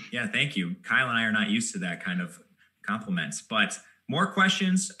 Yeah, thank you. Kyle and I are not used to that kind of compliments, but more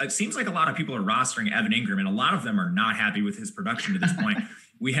questions. It seems like a lot of people are rostering Evan Ingram, and a lot of them are not happy with his production to this point.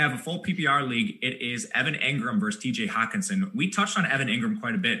 We have a full PPR league. It is Evan Ingram versus TJ Hawkinson. We touched on Evan Ingram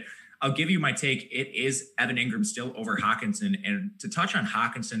quite a bit. I'll give you my take. It is Evan Ingram still over Hawkinson. And to touch on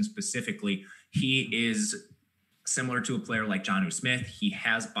Hawkinson specifically, he is similar to a player like Jonnu Smith. He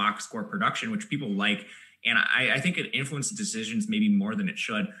has box score production, which people like. And I think it influences decisions maybe more than it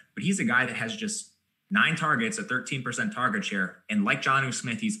should. But he's a guy that has just 9 targets, a 13% target share. And like Jonnu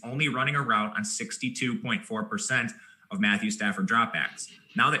Smith, he's only running a route on 62.4% of Matthew Stafford dropbacks.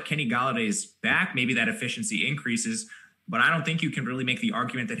 Now that Kenny Galladay's back, maybe that efficiency increases. But I don't think you can really make the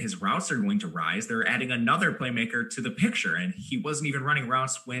argument that his routes are going to rise. They're adding another playmaker to the picture, and he wasn't even running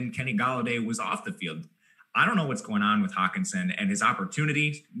routes when Kenny Galladay was off the field. I don't know what's going on with Hawkinson and his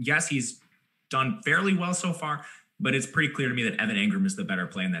opportunity. Yes, he's done fairly well so far, but it's pretty clear to me that Evan Ingram is the better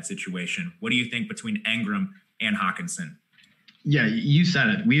play in that situation. What do you think between Ingram and Hawkinson? Yeah, you said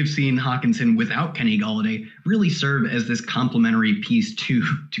it. We have seen Hawkinson without Kenny Galladay really serve as this complementary piece to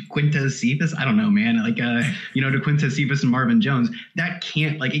Quintez Cephas. I don't know, man. To Quintez Cephas and Marvin Jones. That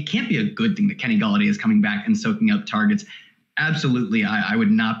can't be a good thing that Kenny Galladay is coming back and soaking up targets. Absolutely, I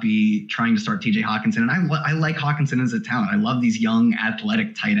would not be trying to start TJ Hawkinson. And I like Hawkinson as a talent. I love these young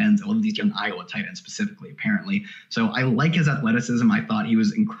athletic tight ends. I love these young Iowa tight ends specifically, apparently. So I like his athleticism. I thought he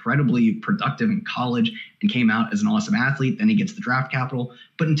was incredibly productive in college and came out as an awesome athlete. Then he gets the draft capital.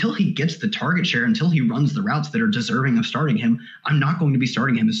 But until he gets the target share, until he runs the routes that are deserving of starting him, I'm not going to be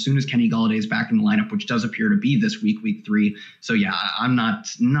starting him as soon as Kenny Galladay is back in the lineup, which does appear to be this week 3. So yeah, I'm not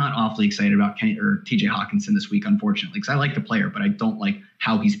awfully excited about Kenny or TJ Hawkinson this week, unfortunately, because I like the player, but I don't like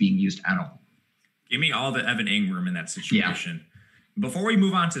how he's being used at all. Give me all the Evan Ingram in that situation. Yeah. Before we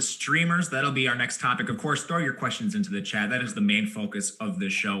move on to streamers, that'll be our next topic. Of course, throw your questions into the chat. That is the main focus of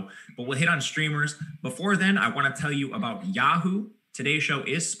this show. But we'll hit on streamers. Before then, I want to tell you about Yahoo. Today's show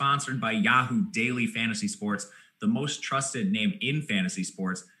is sponsored by Yahoo Daily Fantasy Sports, the most trusted name in fantasy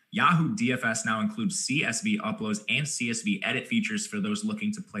sports. Yahoo DFS now includes CSV uploads and CSV edit features for those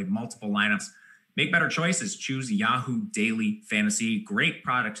looking to play multiple lineups. Make better choices. Choose Yahoo Daily Fantasy. Great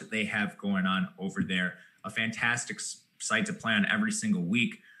product that they have going on over there. A fantastic site to play on every single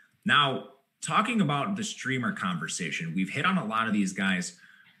week. Now, talking about the streamer conversation, we've hit on a lot of these guys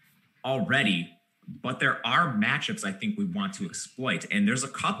already, but there are matchups I think we want to exploit. And there's a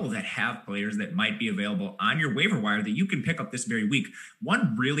couple that have players that might be available on your waiver wire that you can pick up this very week.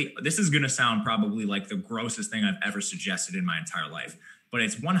 This is going to sound probably like the grossest thing I've ever suggested in my entire life, but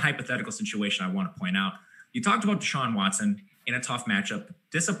it's one hypothetical situation I want to point out. You talked about Deshaun Watson in a tough matchup,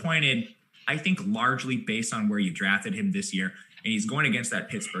 disappointed, I think largely based on where you drafted him this year, and he's going against that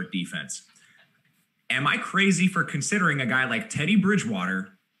Pittsburgh defense. Am I crazy for considering a guy like Teddy Bridgewater,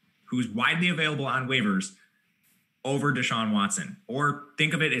 who's widely available on waivers, over Deshaun Watson? Or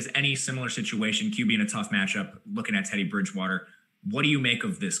think of it as any similar situation, QB in a tough matchup, looking at Teddy Bridgewater. What do you make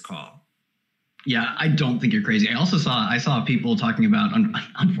of this call? Yeah, I don't think you're crazy. I saw people talking about,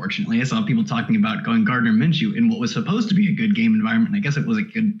 unfortunately, going Gardner Minshew in what was supposed to be a good game environment. I guess it was a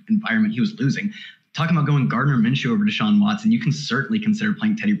good environment. He was losing. Talking about going Gardner Minshew over Deshaun Watson, you can certainly consider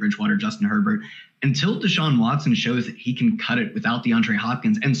playing Teddy Bridgewater, Justin Herbert. Until Deshaun Watson shows that he can cut it without DeAndre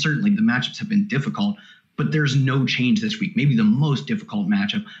Hopkins, and certainly the matchups have been difficult, but there's no change this week. Maybe the most difficult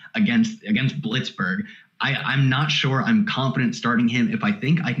matchup against Blitzburg. I'm not sure I'm confident starting him if I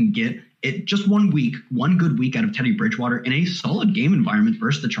think I can get it just one good week out of Teddy Bridgewater in a solid game environment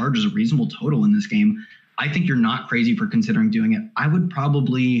versus the Chargers, a reasonable total in this game. I think you're not crazy for considering doing it.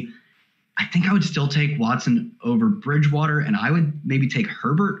 I think I would still take Watson over Bridgewater, and I would maybe take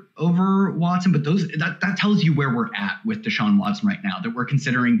Herbert over Watson. But that tells you where we're at with Deshaun Watson right now, that we're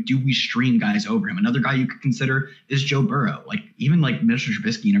considering, do we stream guys over him? Another guy you could consider is Joe Burrow. Even Mr.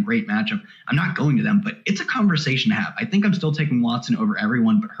 Trubisky in a great matchup. I'm not going to them, but it's a conversation to have. I think I'm still taking Watson over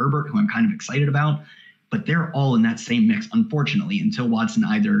everyone but Herbert, who I'm kind of excited about. But they're all in that same mix, unfortunately, until Watson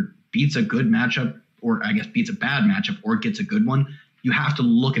either beats a good matchup or I guess beats a bad matchup or gets a good one. You have to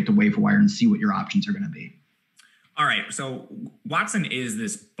look at the waiver wire and see what your options are going to be. All right, so Watson is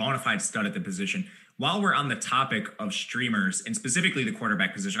this bona fide stud at the position. While we're on the topic of streamers, and specifically the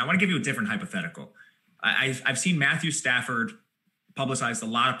quarterback position, I want to give you a different hypothetical. I've seen Matthew Stafford publicized a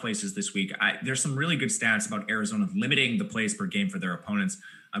lot of places this week. There's some really good stats about Arizona limiting the plays per game for their opponents.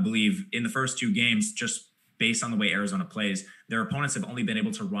 I believe in the first 2 games, just based on the way Arizona plays, their opponents have only been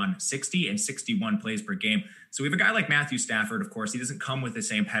able to run 60 and 61 plays per game. So we have a guy like Matthew Stafford. Of course, he doesn't come with the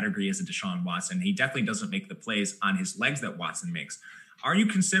same pedigree as a Deshaun Watson. He definitely doesn't make the plays on his legs that Watson makes. Are you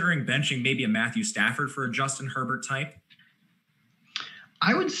considering benching maybe a Matthew Stafford for a Justin Herbert type?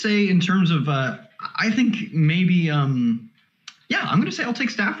 I would say in terms of, I think maybe, I'm going to say I'll take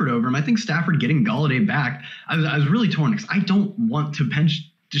Stafford over him. I think Stafford getting Galladay back, I was really torn because I don't want to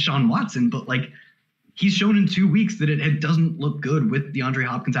bench Deshaun Watson, but he's shown in 2 weeks that it doesn't look good with DeAndre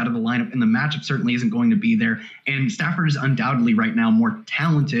Hopkins out of the lineup, and the matchup certainly isn't going to be there. And Stafford is undoubtedly right now more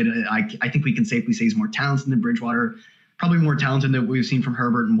talented. I think we can safely say he's more talented than Bridgewater, probably more talented than we've seen from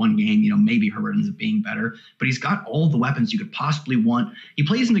Herbert in one game. Maybe Herbert ends up being better, but he's got all the weapons you could possibly want. He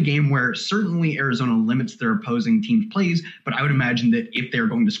plays in a game where certainly Arizona limits their opposing team's plays, but I would imagine that if they're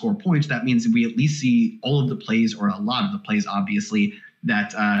going to score points, that means that we at least see all of the plays, or a lot of the plays, obviously,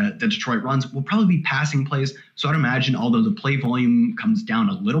 that Detroit runs will probably be passing plays. So I'd imagine, although the play volume comes down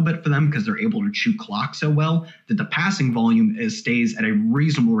a little bit for them because they're able to chew clock so well, that the passing volume stays at a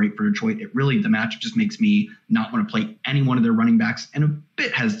reasonable rate for Detroit. The matchup just makes me not want to play any one of their running backs, and a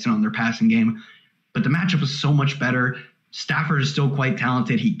bit hesitant on their passing game. But the matchup is so much better. Stafford is still quite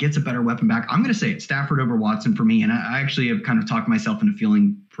talented. He gets a better weapon back. I'm going to say it's Stafford over Watson for me, and I actually have kind of talked myself into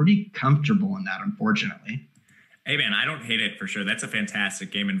feeling pretty comfortable in that, unfortunately. Hey, man, I don't hate it for sure. That's a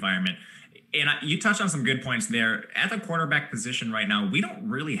fantastic game environment. And you touched on some good points there. At the quarterback position right now, we don't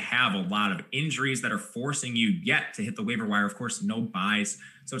really have a lot of injuries that are forcing you yet to hit the waiver wire. Of course, no buys.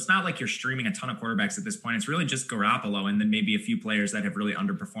 So it's not like you're streaming a ton of quarterbacks at this point. It's really just Garoppolo and then maybe a few players that have really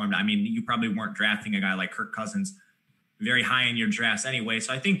underperformed. I mean, you probably weren't drafting a guy like Kirk Cousins very high in your drafts anyway.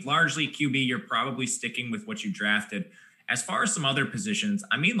 So I think largely QB, you're probably sticking with what you drafted. As far as some other positions,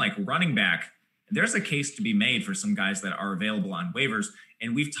 I mean, like running back, there's a case to be made for some guys that are available on waivers.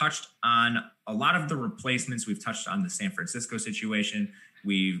 And we've touched on a lot of the replacements. We've touched on the San Francisco situation.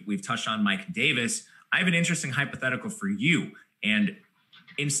 We've touched on Mike Davis. I have an interesting hypothetical for you. And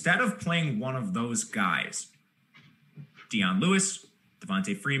instead of playing one of those guys, Dion Lewis,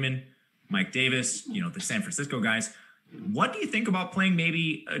 Devontae Freeman, Mike Davis, the San Francisco guys, what do you think about playing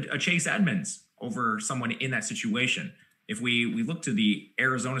maybe a Chase Edmonds over someone in that situation? If we look to the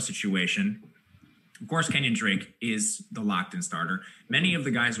Arizona situation, of course, Kenyon Drake is the locked-in starter. Many of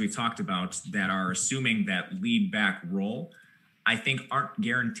the guys we've talked about that are assuming that lead back role, I think aren't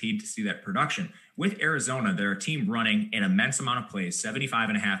guaranteed to see that production. With Arizona, they're a team running an immense amount of plays,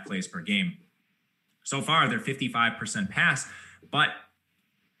 75.5 plays per game. So far, they're 55% pass. But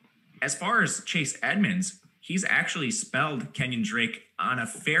as far as Chase Edmonds, he's actually spelled Kenyon Drake on a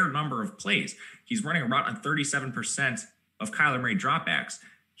fair number of plays. He's running around on 37% of Kyler Murray dropbacks.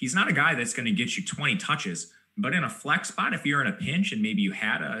 He's not a guy that's going to get you 20 touches, but in a flex spot, if you're in a pinch and maybe you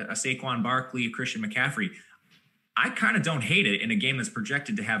had a Saquon Barkley, a Christian McCaffrey, I kind of don't hate it in a game that's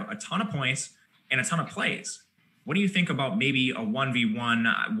projected to have a ton of points and a ton of plays. What do you think about maybe a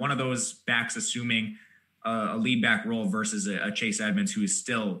 1v1, one of those backs assuming a lead back role versus a Chase Edmonds, who is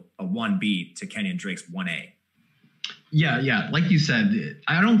still a 1B to Kenyon Drake's 1A? Yeah. Like you said,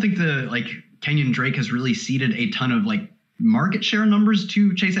 I don't think Kenyon Drake has really ceded a ton of market share numbers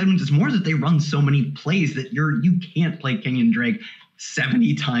to Chase Edmonds. It's more that they run so many plays that you can't play Kenyon Drake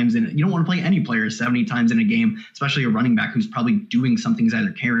 70 times in it. You don't want to play any player 70 times in a game, especially a running back who's probably doing something, he's either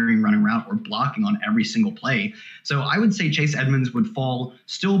carrying, running route, or blocking on every single play. So I would say Chase Edmonds would fall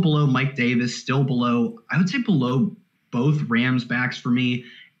still below Mike Davis, still below both Rams backs for me,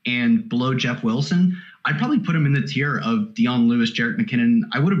 and below Jeff Wilson. I'd probably put him in the tier of Dion Lewis, Jerick McKinnon.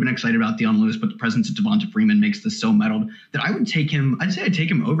 I would have been excited about Dion Lewis, but the presence of Devonta Freeman makes this so muddled that I would take him. I'd say I'd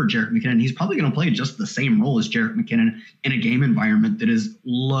take him over Jerick McKinnon. He's probably going to play just the same role as Jerick McKinnon in a game environment that is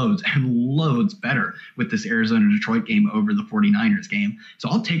loads and loads better with this Arizona-Detroit game over the 49ers game. So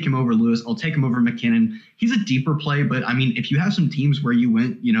I'll take him over Lewis. I'll take him over McKinnon. He's a deeper play, but I mean, if you have some teams where you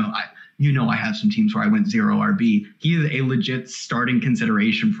went, I have some teams where I went 0 RB. He is a legit starting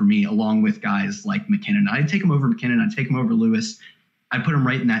consideration for me, along with guys like McKinnon. I'd take him over McKinnon. I'd take him over Lewis. I'd put him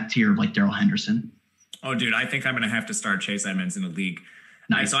right in that tier of Darrell Henderson. Oh, dude, I think I'm going to have to start Chase Edmonds in the league.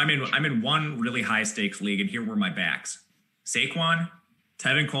 Nice. So I'm in one really high stakes league, and here were my backs: Saquon,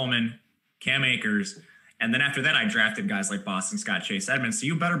 Tevin Coleman, Cam Akers, and then after that, I drafted guys like Boston Scott, Chase Edmonds. So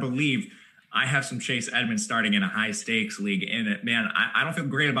you better believe I have some Chase Edmonds starting in a high stakes league in it. Man, I don't feel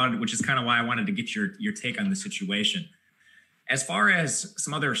great about it, which is kind of why I wanted to get your take on the situation. As far as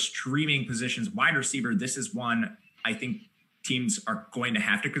some other streaming positions, wide receiver, this is one I think teams are going to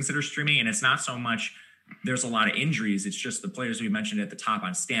have to consider streaming. And it's not so much there's a lot of injuries. It's just the players we mentioned at the top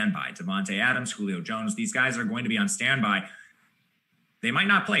on standby. Devontae Adams, Julio Jones, these guys are going to be on standby. They might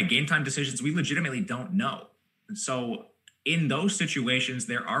not play. Game time decisions, we legitimately don't know. So in those situations,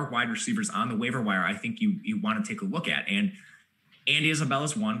 there are wide receivers on the waiver wire I think you want to take a look at. And Andy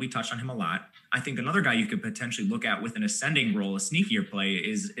Isabella's one. We touched on him a lot. I think another guy you could potentially look at with an ascending role, a sneakier play,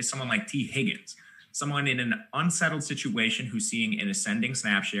 is someone like T. Higgins, someone in an unsettled situation who's seeing an ascending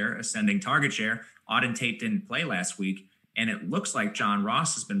snap share, ascending target share. Auden Tate didn't play last week, and it looks like John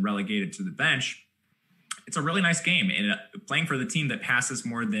Ross has been relegated to the bench. It's a really nice game, and playing for the team that passes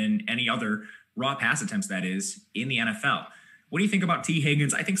more than any other raw pass attempts, that is, in the NFL. What do you think about T.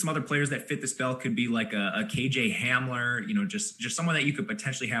 Higgins? I think some other players that fit this bill could be like a KJ Hamler, just someone that you could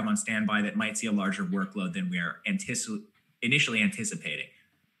potentially have on standby that might see a larger workload than we are initially anticipating.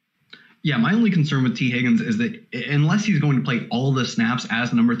 Yeah, my only concern with T. Higgins is that unless he's going to play all the snaps as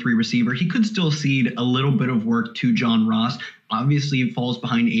the number 3 receiver, he could still cede a little bit of work to John Ross. Obviously, he falls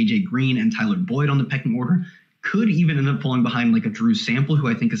behind A.J. Green and Tyler Boyd on the pecking order. Could even end up falling behind like a Drew Sample, who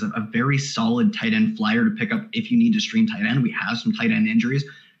I think is a very solid tight end flyer to pick up if you need to stream tight end. We have some tight end injuries.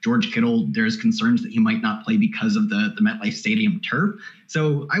 George Kittle, there's concerns that he might not play because of the MetLife Stadium turf.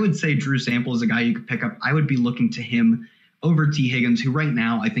 So I would say Drew Sample is a guy you could pick up. I would be looking to him over T. Higgins, who right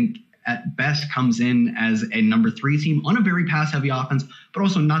now I think at best comes in as a number 3 team on a very pass-heavy offense, but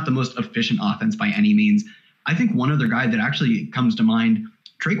also not the most efficient offense by any means. I think one other guy that actually comes to mind,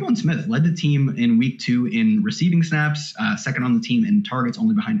 Traquan Smith led the team in week 2 in receiving snaps, second on the team in targets,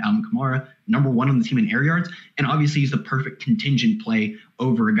 only behind Alvin Kamara, number 1 on the team in air yards. And obviously he's the perfect contingent play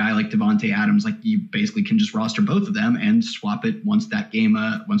over a guy like Devontae Adams. Like you basically can just roster both of them and swap it once that game,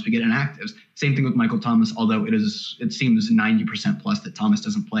 once we get inactives. Same thing with Michael Thomas, although it seems 90% plus that Thomas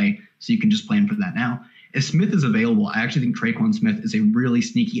doesn't play. So you can just plan for that now. If Smith is available, I actually think Traquan Smith is a really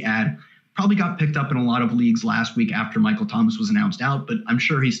sneaky ad. Probably got picked up in a lot of leagues last week after Michael Thomas was announced out, but I'm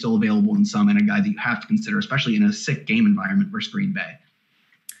sure he's still available in some and a guy that you have to consider, especially in a sick game environment versus Green Bay.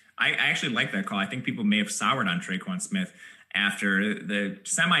 I actually like that call. I think people may have soured on Traquan Smith after the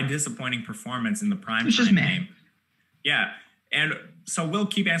semi-disappointing performance in the prime game. Yeah, and so we'll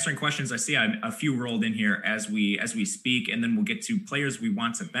keep answering questions. I see a few rolled in here as we speak, and then we'll get to players we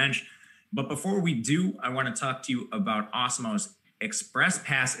want to bench. But before we do, I want to talk to you about Awesemos Express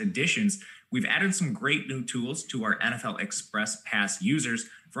Pass editions. We've added some great new tools to our NFL Express Pass users.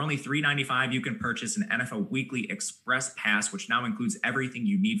 For only $3.95, you can purchase an NFL Weekly Express Pass, which now includes everything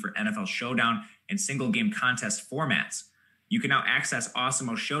you need for NFL Showdown and single game contest formats. You can now access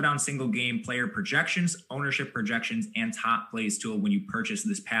Awesemos Showdown single game player projections, ownership projections, and top plays tool when you purchase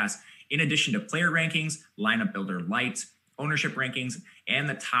this pass, in addition to player rankings, lineup builder light, ownership rankings, and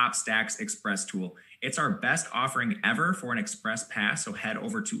the Top Stacks Express tool. It's our best offering ever for an Express Pass, so head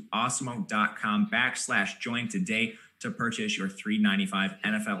over to awesemo.com/join today to purchase your $3.95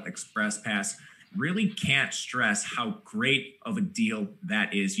 NFL Express Pass. Really can't stress how great of a deal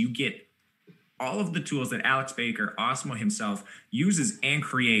that is. You get all of the tools that Alex Baker, Awesemo himself, uses and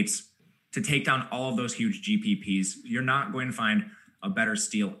creates to take down all of those huge GPPs. You're not going to find a better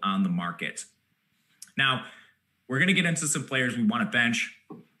steal on the market. Now, we're going to get into some players we want to bench,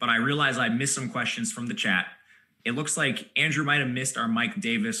 but I realize I missed some questions from the chat. It looks like Andrew might have missed our Mike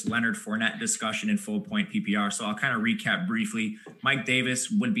Davis, Leonard Fournette discussion in full point PPR, so I'll kind of recap briefly. Mike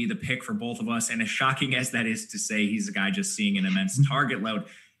Davis would be the pick for both of us, and as shocking as that is to say, he's a guy just seeing an immense target load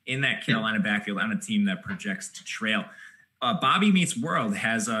in that Carolina backfield on a team that projects to trail. Bobby Meets World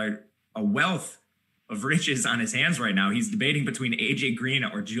has a wealth of riches on his hands right now. He's debating between AJ Green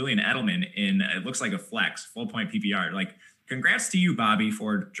or Julian Edelman in, it looks like a flex, full point PPR. Like, congrats to you, Bobby,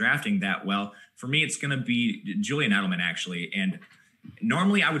 for drafting that well. For me, it's going to be Julian Edelman, actually. And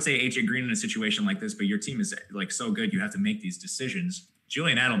normally I would say AJ Green in a situation like this, but your team is like so good, you have to make these decisions.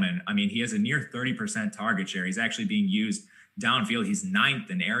 Julian Edelman, I mean, he has a near 30% target share. He's actually being used downfield. He's 9th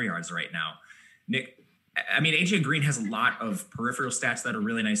in air yards right now. Nick, I mean, AJ Green has a lot of peripheral stats that are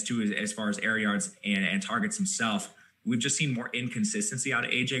really nice too, as far as air yards and targets himself. We've just seen more inconsistency out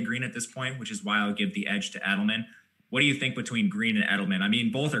of AJ Green at this point, which is why I'll give the edge to Edelman. What do you think between Green and Edelman? I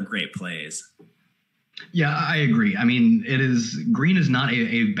mean, both are great plays. Yeah, I agree. I mean, Green is not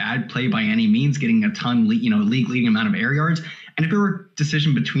a bad play by any means, getting a ton, league leading amount of air yards. And if there were a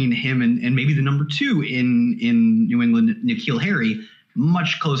decision between him and maybe the number 2 in New England, N'Keal Harry,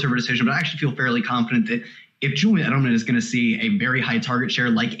 much closer of a decision, but I actually feel fairly confident that if Julian Edelman is going to see a very high target share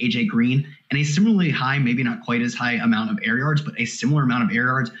like AJ Green and a similarly high, maybe not quite as high amount of air yards, but a similar amount of air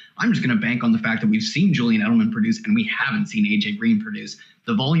yards, I'm just going to bank on the fact that we've seen Julian Edelman produce and we haven't seen AJ Green produce.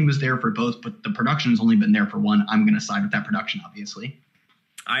 The volume is there for both, but the production has only been there for one. I'm going to side with that production, obviously.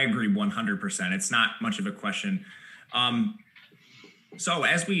 I agree 100%. It's not much of a question. So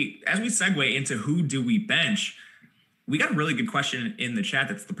as we segue into who do we bench, we got a really good question in the chat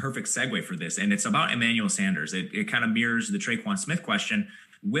that's the perfect segue for this, and it's about Emmanuel Sanders. It kind of mirrors the Traquan Smith question.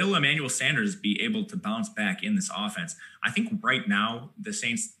 Will Emmanuel Sanders be able to bounce back in this offense? I think right now the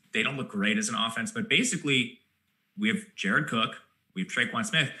Saints, they don't look great as an offense, but basically we have Jared Cook, we have Traquan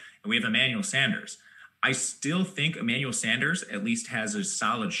Smith, and we have Emmanuel Sanders. I still think Emmanuel Sanders at least has a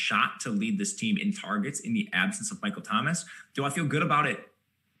solid shot to lead this team in targets in the absence of Michael Thomas. Do I feel good about it?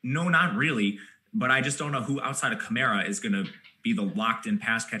 No, not really. But I just don't know who outside of Kamara is going to be the locked-in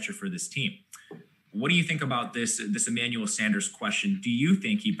pass catcher for this team. What do you think about this Emmanuel Sanders question? Do you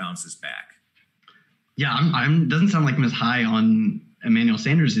think he bounces back? Yeah, I'm doesn't sound like I'm as high on Emmanuel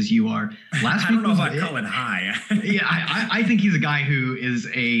Sanders as you are. I don't know if I'd call it high. Yeah, I think he's a guy who is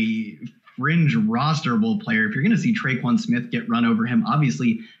a fringe rosterable player. If you're going to see Traquan Smith get run over him,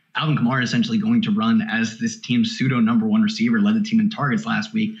 obviously Alvin Kamara is essentially going to run as this team's pseudo number one receiver, led the team in targets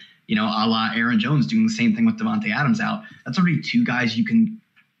last week, a la Aaron Jones doing the same thing with Devontae Adams out. That's already two guys you can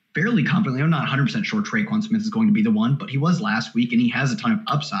fairly confidently, I'm not 100% sure Traquan Smith is going to be the one, but he was last week and he has a ton of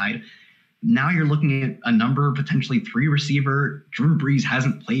upside. Now you're looking at a number, potentially 3 receiver. Drew Brees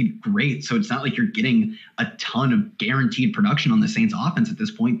hasn't played great, so it's not like you're getting a ton of guaranteed production on the Saints offense at this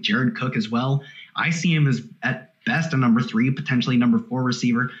point. Jared Cook as well. I see him as at best a number 3, potentially number 4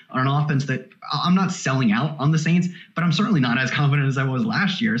 receiver on an offense that I'm not selling out on the Saints, but I'm certainly not as confident as I was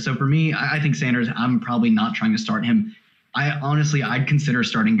last year. So for me, I think Sanders, I'm probably not trying to start him. I'd consider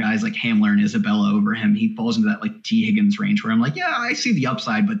starting guys like Hamler and Isabella over him. He falls into that like T. Higgins range where I'm like, yeah, I see the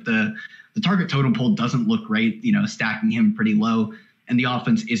upside, but the target totem pole doesn't look great, stacking him pretty low. And the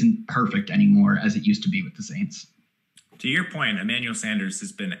offense isn't perfect anymore as it used to be with the Saints. To your point, Emmanuel Sanders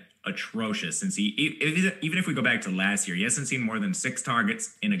has been atrocious since even if we go back to last year, he hasn't seen more than 6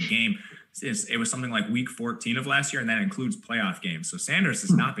 targets in a game. It was something like week 14 of last year, and that includes playoff games. So Sanders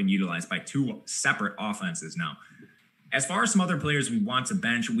has not been utilized by 2 separate offenses now. As far as some other players we want to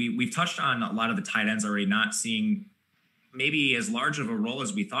bench, we've touched on a lot of the tight ends already not seeing maybe as large of a role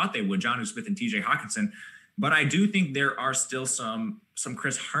as we thought they would, Jonnu Smith and TJ Hawkinson. But I do think there are still some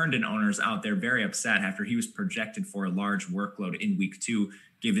Chris Herndon owners out there very upset after he was projected for a large workload in week 2,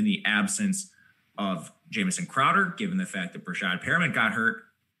 given the absence of Jamison Crowder, given the fact that Brashad Perriman got hurt.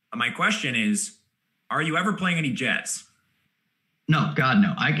 My question is, are you ever playing any Jets? No, God,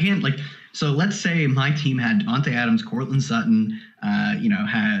 no. I can't so let's say my team had Devontae Adams, Courtland Sutton,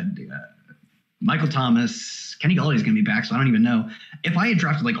 had Michael Thomas, Kenny Galladay's going to be back, so I don't even know. If I had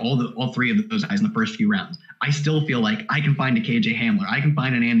drafted all 3 of those guys in the first few rounds, I still feel like I can find a KJ Hamler. I can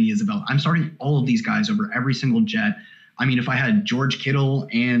find an Andy Isabella. I'm starting all of these guys over every single Jet. I mean, if I had George Kittle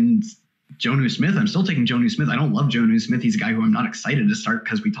and Jonnu Smith, I'm still taking Jonnu Smith. I don't love Jonnu Smith. He's a guy who I'm not excited to start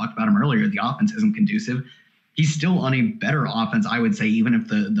because we talked about him earlier. The offense isn't conducive. He's still on a better offense, I would say, even if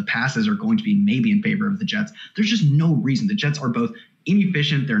the passes are going to be maybe in favor of the Jets. There's just no reason. The Jets are both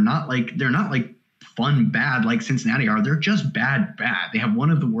inefficient. They're not like fun bad like Cincinnati are. They're just bad. They have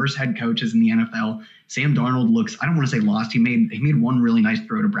one of the worst head coaches in the NFL. Sam Darnold looks, I don't want to say lost. He made one really nice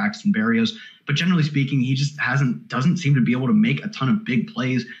throw to Braxton Berrios, but generally speaking, he just doesn't seem to be able to make a ton of big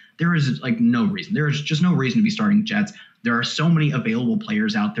plays. There is no reason. There is just no reason to be starting Jets. There are so many available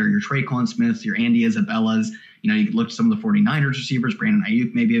players out there. Your Traquan Smiths, your Andy Isabellas. You can look at some of the 49ers receivers. Brandon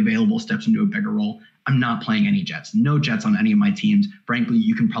Ayuk may be available, steps into a bigger role. I'm not playing any Jets. No Jets on any of my teams. Frankly,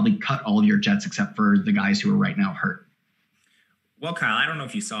 you can probably cut all of your Jets except for the guys who are right now hurt. Well, Kyle, I don't know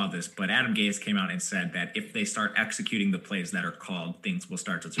if you saw this, but Adam Gase came out and said that if they start executing the plays that are called, things will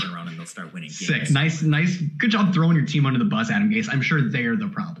start to turn around and they'll start winning games. Sick. Nice. Good job throwing your team under the bus, Adam Gase. I'm sure they're the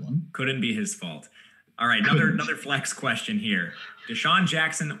problem. Couldn't be his fault. All right, another flex question here. Deshaun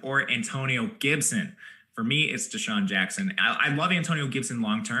Jackson or Antonio Gibson? For me, it's Deshaun Jackson. I love Antonio Gibson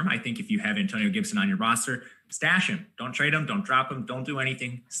long-term. I think if you have Antonio Gibson on your roster, stash him. Don't trade him. Don't drop him. Don't do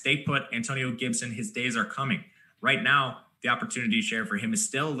anything. Stay put. Antonio Gibson, his days are coming. Right now, the opportunity share for him is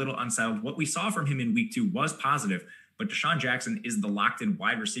still a little unsettled. What we saw from him in week 2 was positive, but Deshaun Jackson is the locked-in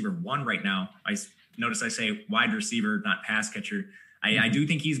wide receiver 1 right now. I notice I say wide receiver, not pass catcher. I do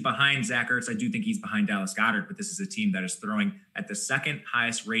think he's behind Zach Ertz. I do think he's behind Dallas Goedert, but this is a team that is throwing at the 2nd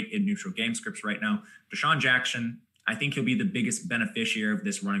highest rate in neutral game scripts right now. Deshaun Jackson, I think he'll be the biggest beneficiary of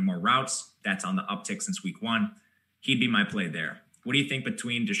this running more routes. That's on the uptick since week 1. He'd be my play there. What do you think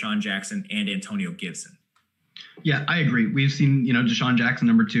between Deshaun Jackson and Antonio Gibson? Yeah, I agree. We've seen, Deshaun Jackson,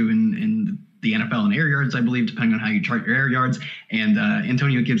 number 2 in the NFL in air yards, I believe, depending on how you chart your air yards. And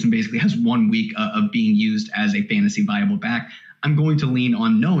Antonio Gibson basically has 1 week of being used as a fantasy viable back. I'm going to lean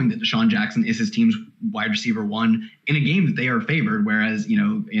on knowing that Deshaun Jackson is his team's wide receiver 1 in a game that they are favored, whereas,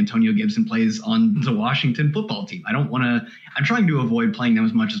 Antonio Gibson plays on the Washington football team. I'm trying to avoid playing them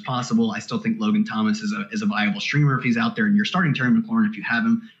as much as possible. I still think Logan Thomas is a viable streamer if he's out there, and you're starting Terry McLaurin if you have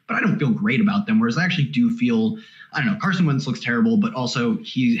him, but I don't feel great about them, whereas I actually do feel, Carson Wentz looks terrible, but also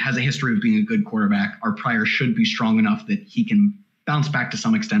he has a history of being a good quarterback. Our prior should be strong enough that he can bounce back to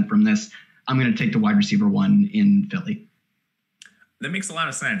some extent from this. I'm going to take the wide receiver 1 in Philly. That makes a lot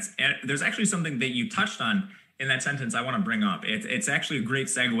of sense. And there's actually something that you touched on in that sentence I want to bring up. It's actually a great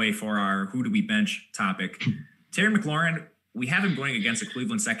segue for our who do we bench topic. Terry McLaurin, we have him going against a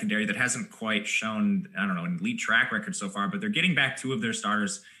Cleveland secondary that hasn't quite shown, an elite track record so far, but they're getting back 2 of their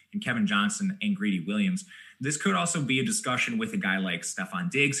starters and Kevin Johnson and Greedy Williams. This could also be a discussion with a guy like Stephon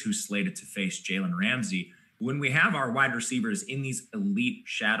Diggs, who's slated to face Jalen Ramsey. When we have our wide receivers in these elite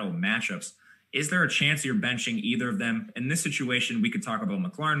shadow matchups, is there a chance you're benching either of them? In this situation, we could talk about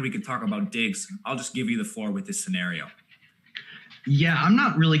McLaurin, we could talk about Diggs. I'll just give you the floor with this scenario. Yeah, I'm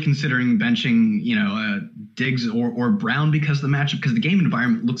not really considering benching, Diggs or Brown because of the matchup, because the game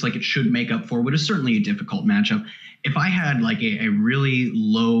environment looks like it should make up for what is certainly a difficult matchup. If I had like a really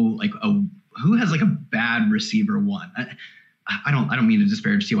low, who has like a bad receiver one? I don't mean to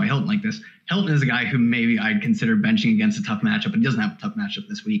disparage T.Y. Hilton like this. Hilton is a guy who maybe I'd consider benching against a tough matchup, but he doesn't have a tough matchup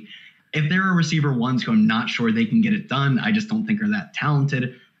this week. If there are receiver ones who I'm not sure they can get it done, I just don't think are that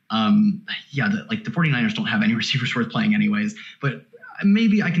talented. The 49ers don't have any receivers worth playing anyways, but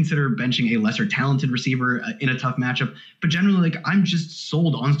maybe I consider benching a lesser talented receiver in a tough matchup. But generally, I'm just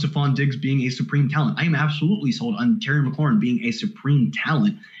sold on Stephon Diggs being a supreme talent. I am absolutely sold on Terry McLaurin being a supreme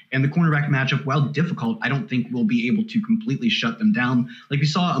talent. And the cornerback matchup, while difficult, I don't think we'll be able to completely shut them down. Like we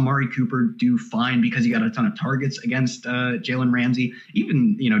saw Amari Cooper do fine because he got a ton of targets against Jalen Ramsey.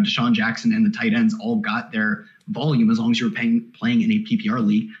 Even, Deshaun Jackson and the tight ends all got their volume as long as you were playing in a PPR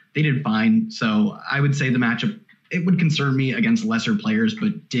league. They did fine. So I would say the matchup, it would concern me against lesser players,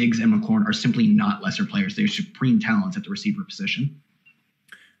 but Diggs and McLaurin are simply not lesser players. They're supreme talents at the receiver position.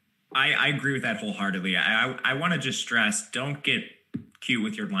 I agree with that wholeheartedly. I want to just stress, don't get cute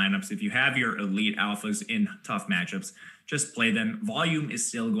with your lineups. If you have your elite alphas in tough matchups, just play them. Volume is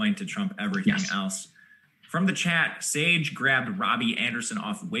still going to trump everything else. From the chat, Sage grabbed Robbie Anderson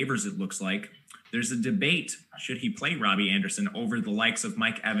off waivers, it looks like. There's a debate, should he play Robbie Anderson over the likes of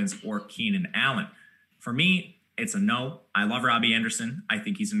Mike Evans or Keenan Allen? For me, it's a no. I love Robbie Anderson. I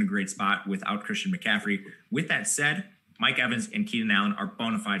think he's in a great spot without Christian McCaffrey. With that said, Mike Evans and Keenan Allen are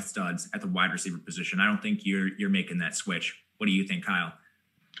bona fide studs at the wide receiver position. I don't think you're making that switch. What do you think, Kyle?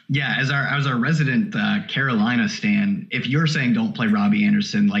 Yeah, as our resident Carolina stan, if you're saying don't play Robbie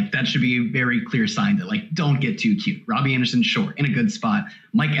Anderson, that should be a very clear sign that don't get too cute. Robbie Anderson, sure, in a good spot.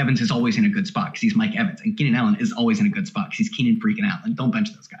 Mike Evans is always in a good spot because he's Mike Evans, and Keenan Allen is always in a good spot because he's Keenan freaking Allen. Don't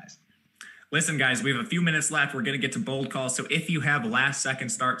bench those guys. Listen, guys, we have a few minutes left. We're going to get to bold calls. So if you have last-second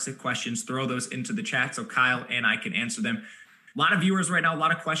start-sit questions, throw those into the chat so Kyle and I can answer them. A lot of viewers right now, a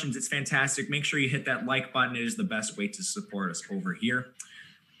lot of questions. It's fantastic. Make sure you hit that like button. It is the best way to support us over here.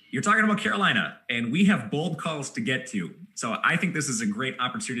 You're talking about Carolina, and we have bold calls to get to. So I think this is a great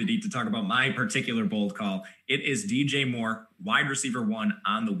opportunity to talk about my particular bold call. It is DJ Moore, wide receiver 1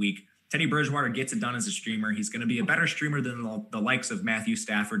 on the week. Teddy Bridgewater gets it done as a streamer. He's going to be a better streamer than the likes of Matthew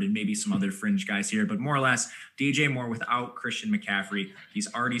Stafford and maybe some other fringe guys here. But more or less, DJ Moore without Christian McCaffrey.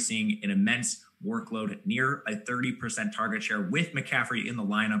 He's already seeing an immense workload, near a 30% target share with McCaffrey in the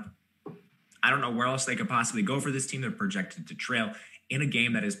lineup. I don't know where else they could possibly go for this team. They're projected to trail in a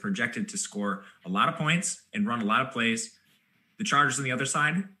game that is projected to score a lot of points and run a lot of plays. The Chargers on the other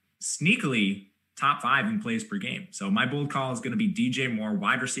side, sneakily top 5 in plays per game. So my bold call is going to be DJ Moore,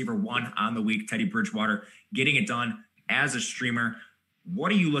 wide receiver 1 on the week. Teddy Bridgewater getting it done as a streamer.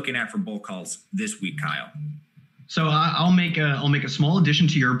 What are you looking at for bold calls this week, Kyle? So I'll make a small addition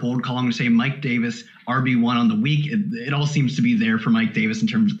to your bold call. I'm going to say Mike Davis, RB1 on the week. It all seems to be there for Mike Davis in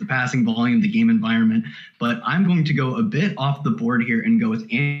terms of the passing volume, the game environment. But I'm going to go a bit off the board here and go with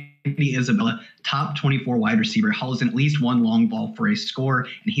Andy Isabella, top 24 wide receiver, hauls in at least one long ball for a score.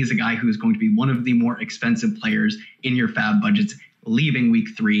 And he's a guy who is going to be one of the more expensive players in your fab budgets, leaving week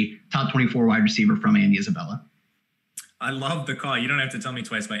 3, top 24 wide receiver from Andy Isabella. I love the call. You don't have to tell me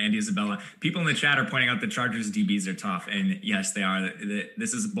twice about Andy Isabella. People in the chat are pointing out the Chargers DBs are tough. And yes, they are.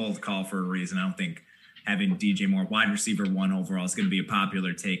 This is a bold call for a reason. I don't think having DJ Moore, wide receiver 1 overall, is going to be a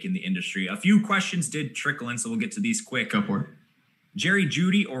popular take in the industry. A few questions did trickle in, so we'll get to these quick. Go for it. Jerry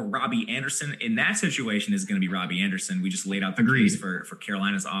Jeudy or Robbie Anderson? In that situation is going to be Robbie Anderson. We just laid out the case for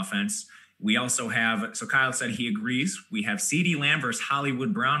Carolina's offense. We also have, so Kyle said he agrees. We have CeeDee Lamb versus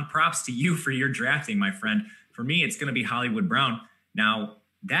Hollywood Brown. Props to you for your drafting, my friend. For me, it's going to be Hollywood Brown. Now,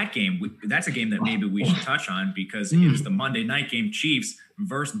 that game, that's a game that maybe we should touch on because it was the Monday night game, Chiefs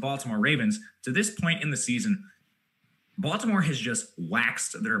versus Baltimore Ravens. To this point in the season, Baltimore has just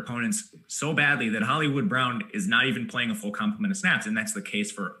waxed their opponents so badly that Hollywood Brown is not even playing a full complement of snaps. And that's the case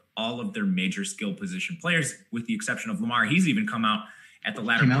for all of their major skill position players, with the exception of Lamar. He's even come out at the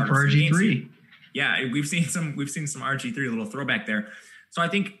latter part of the RG3. Yeah, we've seen some RG3, a little throwback there. So I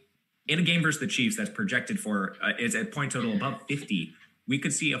think in a game versus the Chiefs that's projected for is at point total above 50, we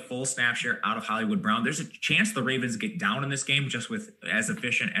could see a full snap share out of Hollywood Brown. There's a chance the Ravens get down in this game just with as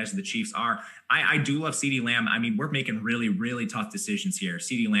efficient as the Chiefs are. I do love CeeDee Lamb. I mean, we're making really, really tough decisions here.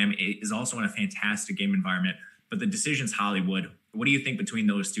 CeeDee Lamb is also in a fantastic game environment, but the decision's Hollywood. What do you think between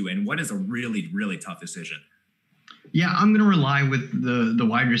those two? And what is a really, really tough decision? Yeah, I'm going to rely with the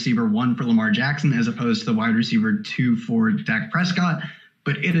wide receiver 1 for Lamar Jackson as opposed to the wide receiver 2 for Dak Prescott.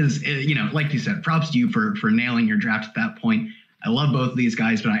 But it is, like you said, props to you for nailing your draft at that point. I love both of these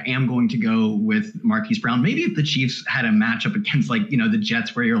guys, but I am going to go with Marquise Brown. Maybe if the Chiefs had a matchup against the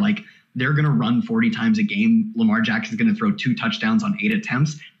Jets where you're like, they're going to run 40 times a game, Lamar Jackson's going to throw 2 touchdowns on 8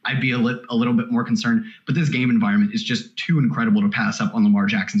 attempts, I'd be a little bit more concerned. But this game environment is just too incredible to pass up on Lamar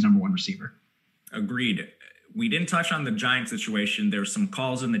Jackson's number 1 receiver. Agreed. We didn't touch on the Giants situation. There's some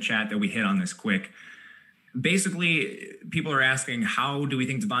calls in the chat that we hit on this quick. Basically, people are asking, how do we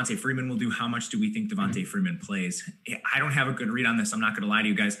think Devontae Freeman will do? How much do we think Devontae Freeman plays? I don't have a good read on this. I'm not going to lie to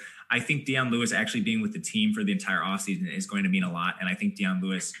you guys. I think Deion Lewis actually being with the team for the entire offseason is going to mean a lot. And I think Deion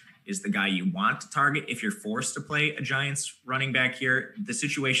Lewis is the guy you want to target if you're forced to play a Giants running back here. The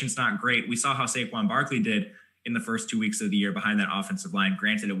situation's not great. We saw how Saquon Barkley did in the first 2 weeks of the year behind that offensive line.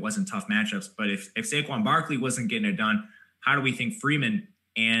 Granted, it wasn't tough matchups, but if Saquon Barkley wasn't getting it done, how do we think Freeman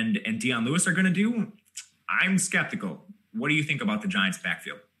and Deion Lewis are going to do? I'm skeptical. What do you think about the Giants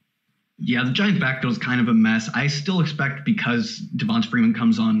backfield? Yeah, the Giants backfield is kind of a mess. I still expect, because Devonta Freeman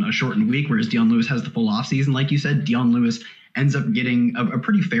comes on a shortened week, whereas Deion Lewis has the full offseason, like you said, Deion Lewis ends up getting a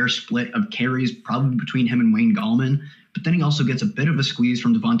pretty fair split of carries, probably between him and Wayne Gallman. But then he also gets a bit of a squeeze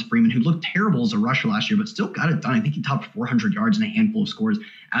from Devonta Freeman, who looked terrible as a rusher last year, but still got it done. I think he topped 400 yards and a handful of scores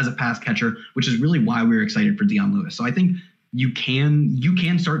as a pass catcher, which is really why we were excited for Deion Lewis. So I think you can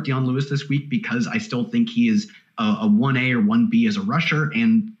start Deion Lewis this week, because I still think he is a 1A or 1B as a rusher,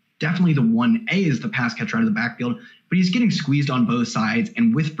 and definitely the 1A is the pass catcher out of the backfield, but he's getting squeezed on both sides.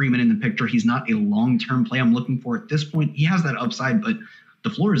 And with Freeman in the picture, he's not a long-term play I'm looking for at this point. He has that upside, but the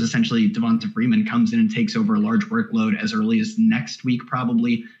floor is essentially Devonta Freeman comes in and takes over a large workload as early as next week,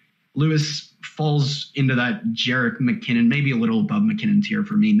 probably. Lewis falls into that Jerick McKinnon, maybe a little above McKinnon tier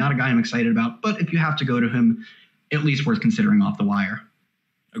for me. Not a guy I'm excited about, but if you have to go to him, at least worth considering off the wire.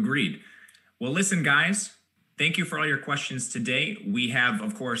 Agreed. Well, listen, guys, thank you for all your questions today. We have,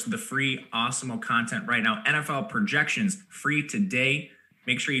 of course, the free Awesemo content right now. NFL projections free today.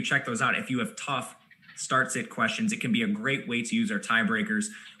 Make sure you check those out. If you have tough start-sit questions, it can be a great way to use our tiebreakers.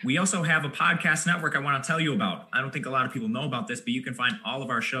 We also have a podcast network I want to tell you about. I don't think a lot of people know about this, but you can find all of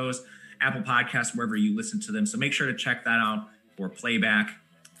our shows, Apple Podcasts, wherever you listen to them. So make sure to check that out for playback.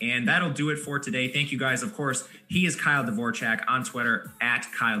 And that'll do it for today. Thank you, guys. Of course, he is Kyle Dvorak on Twitter,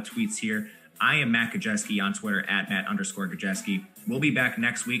 @KyleTweetsHere. I am Matt Gajeski on Twitter, @Matt_Gajeski. We'll be back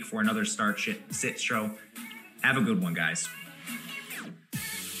next week for another Start Sit show. Have a good one, guys.